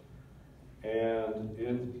 And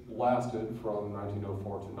it lasted from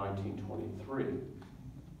 1904 to 1923.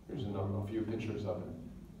 Here's a few pictures of it.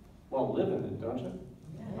 Well, live in it, don't you?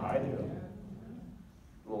 Yeah. I do.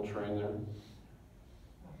 A little train there.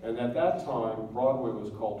 And at that time, Broadway was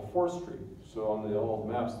called 4th Street. So on the old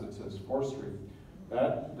maps that says 4th Street.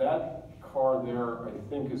 That car there, I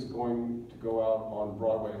think, is going to go out on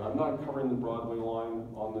Broadway. I'm not covering the Broadway line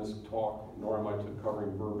on this talk, nor am I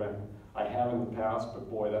covering Burbank. I have in the past, but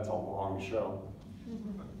boy, that's a long show.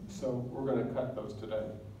 So we're going to cut those today.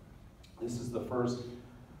 This is the first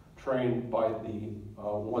train by the,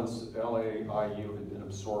 once LAIU had been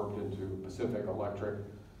absorbed into Pacific Electric.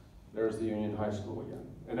 There's the Union High School again.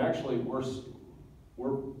 And actually, we're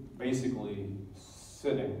basically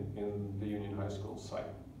sitting in the Union High School site.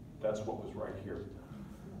 That's what was right here.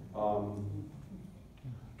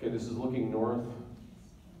 Okay, this is looking north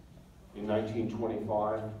in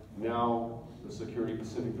 1925. Now the Security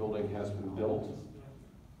Pacific building has been built.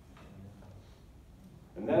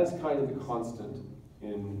 And that is kind of the constant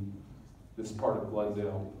in this part of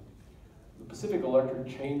Glendale. The Pacific Electric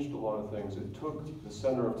changed a lot of things. It took the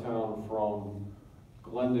center of town from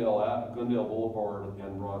Glendale Boulevard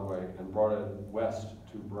and Broadway and brought it west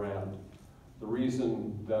to Brand. The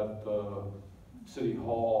reason that the City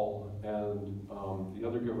Hall and the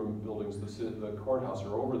other government buildings, the courthouse,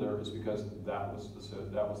 are over there is because that was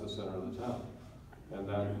the center of the town, and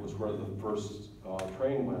that was where the first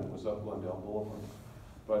train went, was up Glendale Boulevard.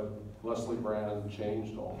 But Leslie Brand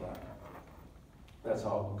changed all that. That's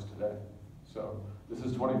how it looks today. So this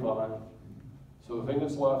is 25. So the thing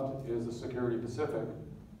that's left is the Security Pacific,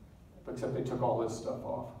 except they took all this stuff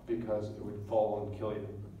off because it would fall and kill you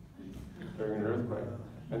during an earthquake.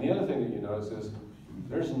 And the other thing that you notice is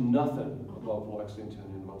there's nothing above Lexington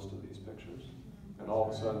in most of these pictures. And all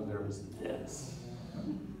of a sudden there is this.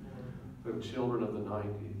 The children of the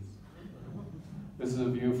 90s. This is a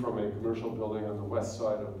view from a commercial building on the west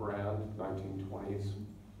side of Brand, 1920s.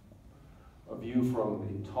 A view from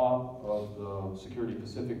the top of the Security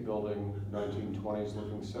Pacific building, 1920s,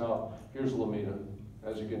 looking south. Here's Lomita.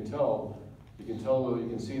 As you can tell, you can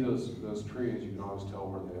see those trees. You can always tell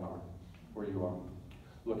where they are, where you are.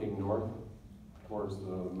 Looking north towards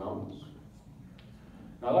the mountains.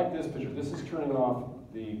 Now, I like this picture. This is turning off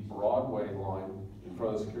the Broadway line in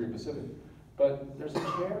front of the Security Pacific. But there's a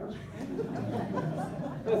chair.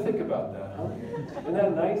 Think about that, huh? Isn't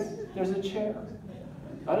that nice? There's a chair.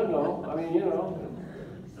 I don't know. I mean, you know,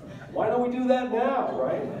 why don't we do that now,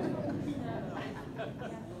 right?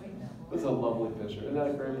 This is a lovely picture. Isn't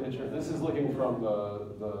that a great picture? This is looking from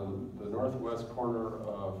the northwest corner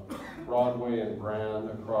of Broadway and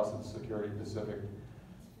Brand across the Security Pacific.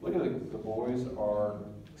 Look at the boys are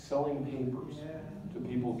selling papers to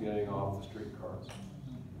people getting off the streetcars.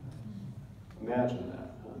 Imagine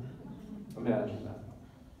that. Huh? Imagine that.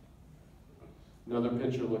 Another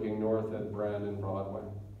picture looking north at Brand and Broadway.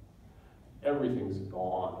 Everything's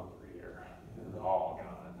gone over here. It's all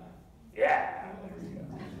gone. Yeah, there you go.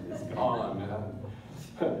 It's gone, man.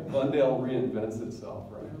 Glendale reinvents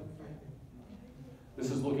itself, right?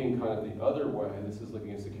 This is looking kind of the other way. This is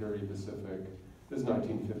looking at Security Pacific. This is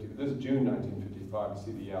 1950. This is June 1955. You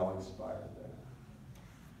see the Alex spire there.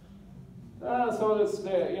 Some of it's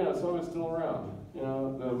some of it's still around. You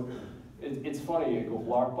know, it's funny. You go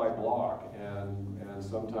block by block, and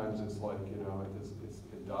sometimes it's like, you know, it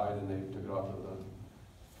died and they took it off to the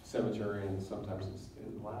cemetery, and sometimes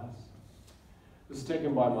it lasts. This is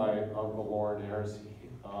taken by my uncle Warren Ayers.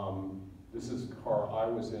 This is the car I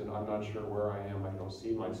was in. I'm not sure where I am. I don't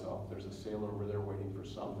see myself. There's a sailor over there waiting for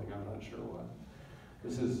something. I'm not sure what.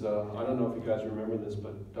 This is, I don't know if you guys remember this,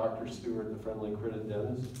 but Dr. Stewart, the friendly critic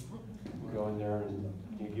dentist, you go in there and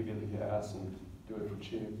he give you the gas and do it for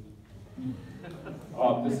cheap.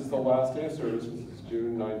 This is the last day of service. This is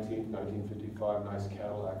June 19th, 1955. Nice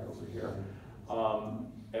Cadillac over here.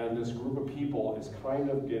 And this group of people is kind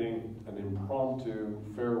of getting an impromptu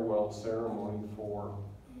farewell ceremony for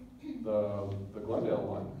the Glendale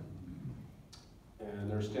line. And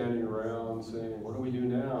they're standing around saying, what do we do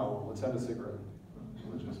now? Let's have a cigarette.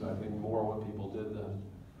 Which is, I think, more what people did then.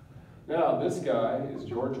 Now, this guy is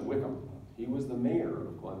George Wickham. He was the mayor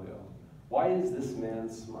of Glendale. Why is this man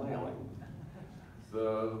smiling?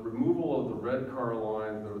 The removal of the red car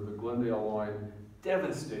line, the Glendale line,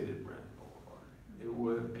 devastated Brand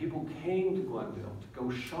Boulevard. People came to Glendale to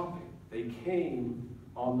go shopping. They came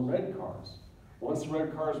on the red cars. Once the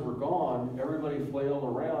red cars were gone, everybody flailed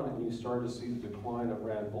around and you started to see the decline of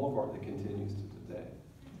Rand Boulevard that continues to today.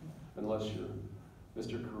 Unless you're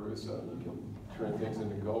Mr. Caruso, you can turn things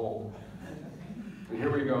into gold. And here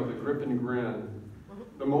we go, the grip and grin.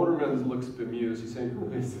 The motorman looks bemused. He's saying, who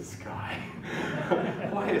is this guy?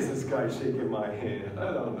 Why is this guy shaking my hand?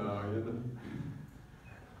 I don't know. You know?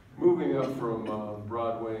 Moving up from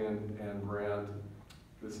Broadway and Brand,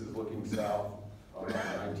 this is looking south,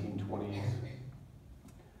 1920s.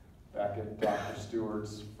 Back at Dr.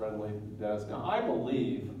 Stewart's friendly desk. Now, I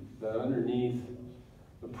believe that underneath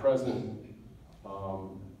the present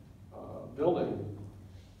building,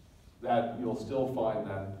 that you'll still find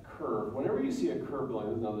that curve. Whenever you see a curve building,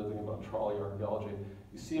 this is another thing about trolley archaeology,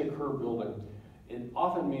 you see a curve building, it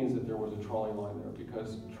often means that there was a trolley line there,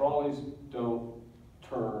 because trolleys don't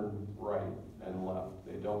turn right and left.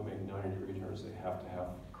 They don't make 90-degree turns, they have to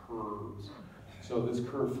have curves. So this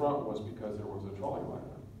curved front was because there was a trolley line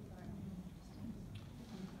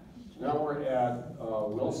there. Now we're at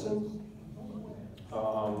Wilson.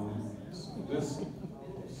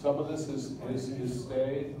 Some of this is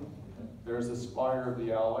stayed. There's the spire of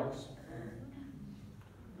the Alex.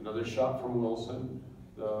 Another shot from Wilson.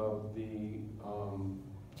 The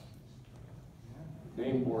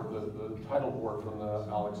name board, the title board from the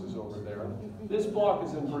Alex is over there. This block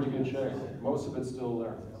is in pretty good shape. Most of it's still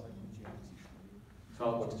there. That's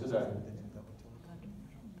how it looks today.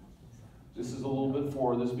 This is a little bit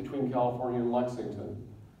forward. This is between California and Lexington.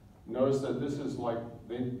 Notice that this is like,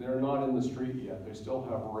 they're not in the street yet. They still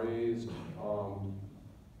have raised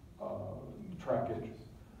trackage.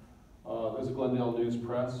 There's a Glendale News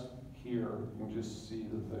Press here. You can just see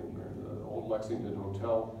the thing here, the old Lexington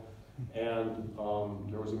Hotel. And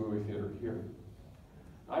there was a movie theater here.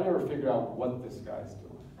 I never figured out what this guy's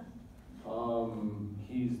doing.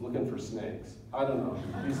 He's looking for snakes. I don't know.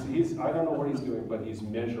 I don't know what he's doing, but he's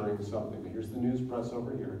measuring something. Here's the News Press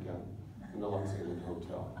over here again in the Lexington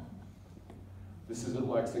Hotel. This is at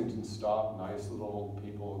Lexington Stop. Nice little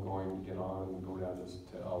people going to get on and go down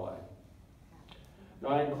to LA. Now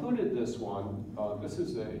I included this one. This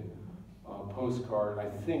is a postcard. I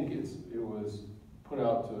think it was put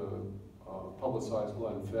out to publicize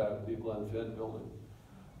the Glen Fed building.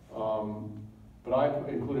 But I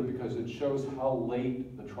included it because it shows how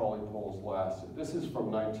late the trolley poles lasted. This is from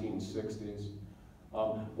 1960s.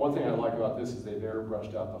 One thing I like about this is they've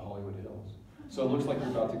airbrushed out the Hollywood Hills. So it looks like you're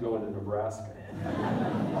about to go into Nebraska.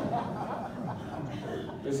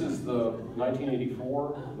 This is the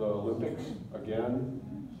 1984, the Olympics, again,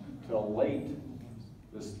 till late.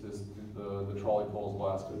 The trolley poles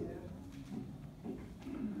lasted.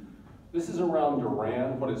 This is around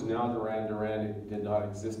Durand, what is now Durand. Durand, it did not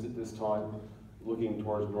exist at this time, looking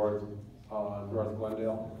towards North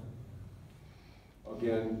Glendale.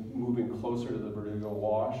 Again, moving closer to the Verdugo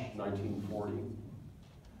Wash, 1940.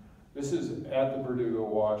 This is at the Verdugo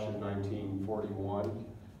Wash in 1941.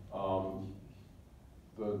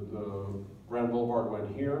 The Grand Boulevard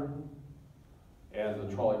went here, and the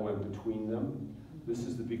trolley went between them. This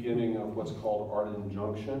is the beginning of what's called Arden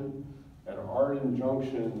Junction. At Arden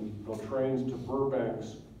Junction, the trains to Burbank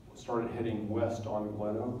started heading west on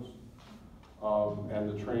Glen Oaks. And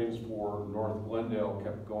the trains for North Glendale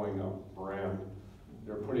kept going up Brand.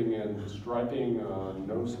 They're putting in striping,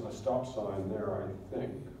 a stop sign there, I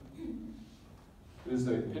think. This is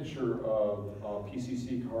a picture of a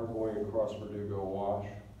PCC car going across Verdugo Wash,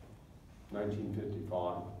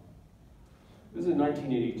 1955. This is a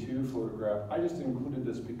 1982 photograph. I just included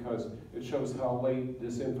this because it shows how late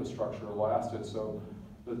this infrastructure lasted. So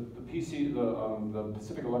the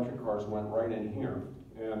Pacific Electric cars went right in here.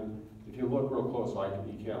 And if you look real close,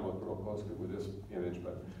 you can't look real close with this image,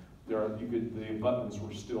 but the buttons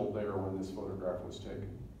were still there when this photograph was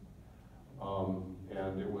taken.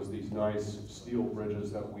 And it was these nice steel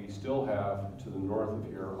bridges that we still have to the north of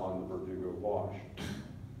here on the Verdugo Wash.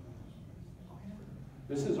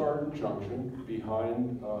 This is Arden Junction.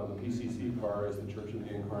 Behind the PCC car is the Church of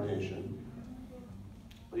the Incarnation.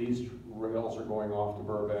 These rails are going off to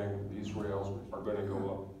Burbank. These rails are going to go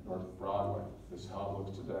up North Broadway. This is how it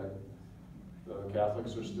looks today. The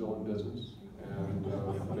Catholics are still in business, and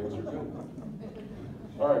things are good.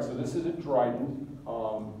 All right, so this is at Dryden.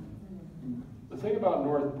 The thing about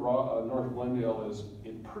North Glendale is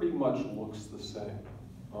it pretty much looks the same.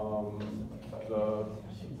 The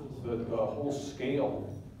whole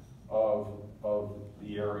scale of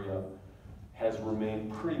the area has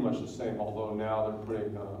remained pretty much the same, although now they're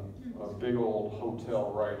putting a big old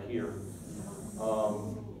hotel right here.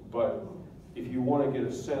 But if you want to get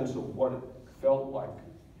a sense of what it felt like,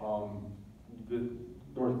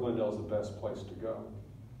 North Glendale is the best place to go.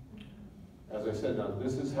 As I said, now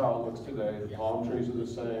this is how it looks today. The palm trees are the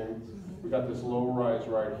same. We got this low rise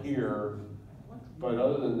right here, but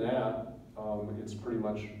other than that, it's pretty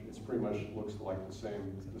much looks like the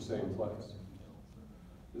same place.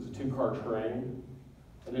 There's a two-car train,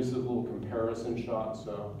 and this is a little comparison shot.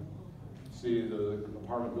 So, see the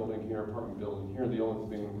apartment building here, apartment building here. The only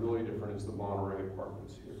thing really different is the Monterey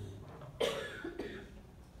apartments here.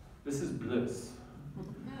 This is Bliss.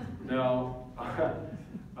 Now,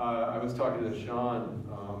 I was talking to Sean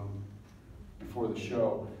before the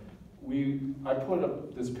show. I put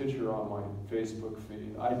up this picture on my Facebook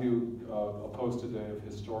feed. I do a post a day of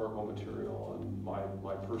historical material on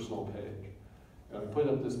my personal page. And I put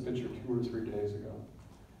up this picture 2 or 3 days ago.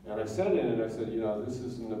 And I said in it, I said, you know, this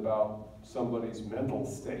isn't about somebody's mental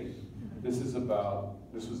state. This was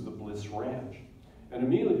the Bliss Ranch. And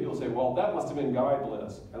immediately people say, well, that must have been Guy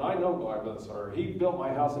Bliss. And I know Guy Bliss, or he built my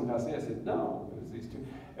house in Pasadena. I said, no, it was these two.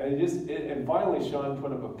 And and finally Sean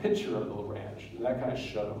put up a picture of the ranch, and that kind of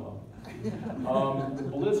shut him up. The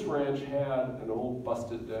Bliss Ranch had an old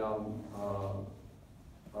busted down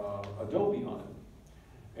adobe on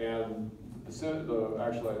it. And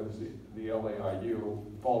actually it was the LAIU,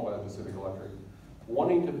 followed by the Pacific Electric,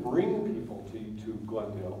 wanting to bring people to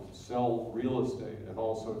Glendale, to sell real estate, and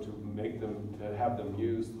also to have them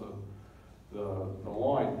use the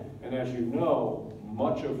line. And as you know,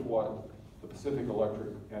 much of what the Pacific Electric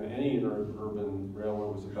and any interurban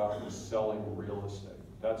railroad was about was selling real estate.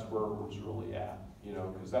 That's where it was really at, you know,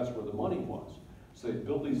 because that's where the money was. So they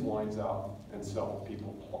build these lines out and sell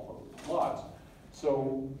people plots.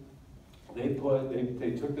 So they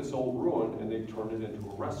took this old ruin and they turned it into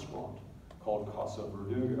a restaurant called Casa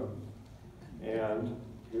Verdugo. And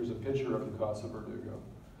here's a picture of the Casa Verdugo.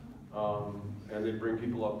 And they bring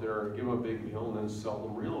people up there and give them a big meal and then sell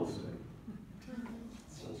them real estate.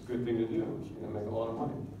 So it's a good thing to do. You know, make a lot of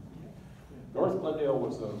money. North Glendale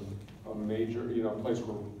was a major, you know, place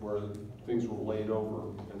where things were laid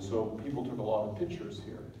over. And so people took a lot of pictures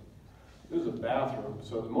here. There's a bathroom,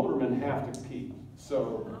 so the motormen have to pee.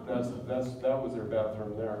 So that was their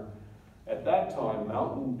bathroom there. At that time,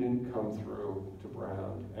 Mountain didn't come through to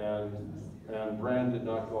Brand, and Brand did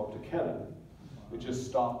not go up to Kennet. It just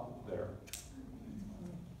stopped there.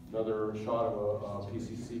 Another shot of a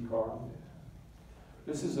PCC car.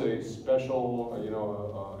 This is a special, you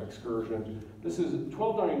know, excursion. This is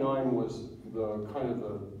 1299 was the kind of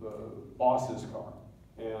the boss's car,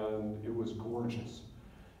 and it was gorgeous.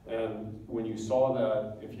 And when you saw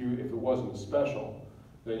that, if it wasn't a special,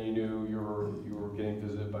 then you knew you were getting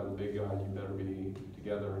visited by the big guy, and you better be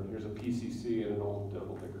together. And here's a PCC and an old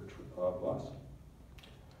double-decker bus.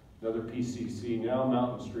 Another PCC. Now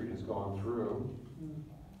Mountain Street has gone through,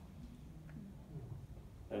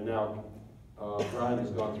 and now Brian has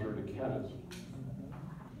gone through to Kennett.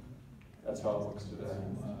 That's how it looks today.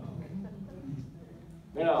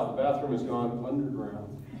 Now the bathroom has gone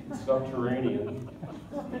underground, subterranean.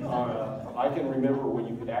 I can remember when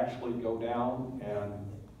you could actually go down and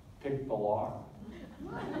pick the lock.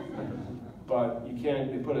 But you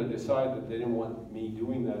can't, they decide that they didn't want me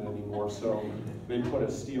doing that anymore, so they put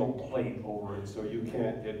a steel plate over it so you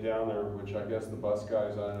can't get down there, which I guess the bus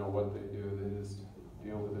guys, I don't know what they do, they just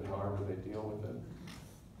deal with it however they deal with it.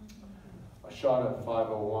 A shot at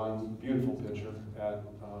 501, beautiful picture at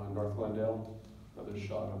North Glendale. Another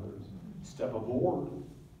shot of it. Step aboard.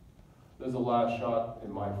 This is the last shot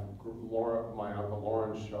in my Uncle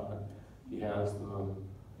Lawrence shot. He has the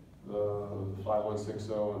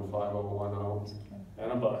 5160 and 5010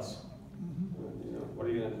 and a bus. You know, what are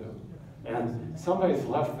you going to do? And somebody's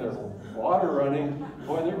left their water running.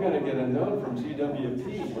 Boy, they're going to get a note from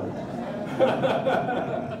GWP.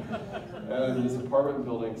 And this apartment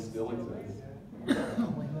building still exists.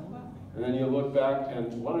 And then you look back,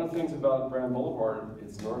 and one of the things about Brand Boulevard,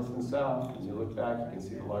 it's north and south, and you look back, you can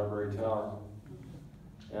see the library tower.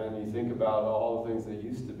 And you think about all the things that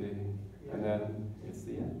used to be, and then it's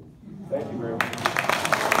the end. Thank you very much.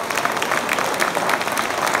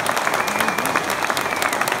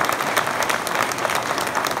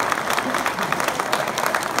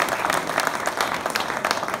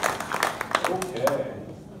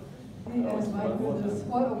 Yes, my goodness,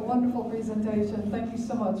 what a wonderful presentation. Thank you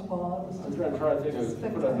so much, Paul. It was I'm just going to try to think of,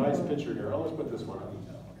 put a nice spectacular. picture here. Let's put this one up.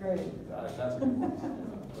 Great. That's a good one.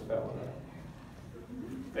 Put that one up.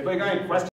 Anybody got any questions?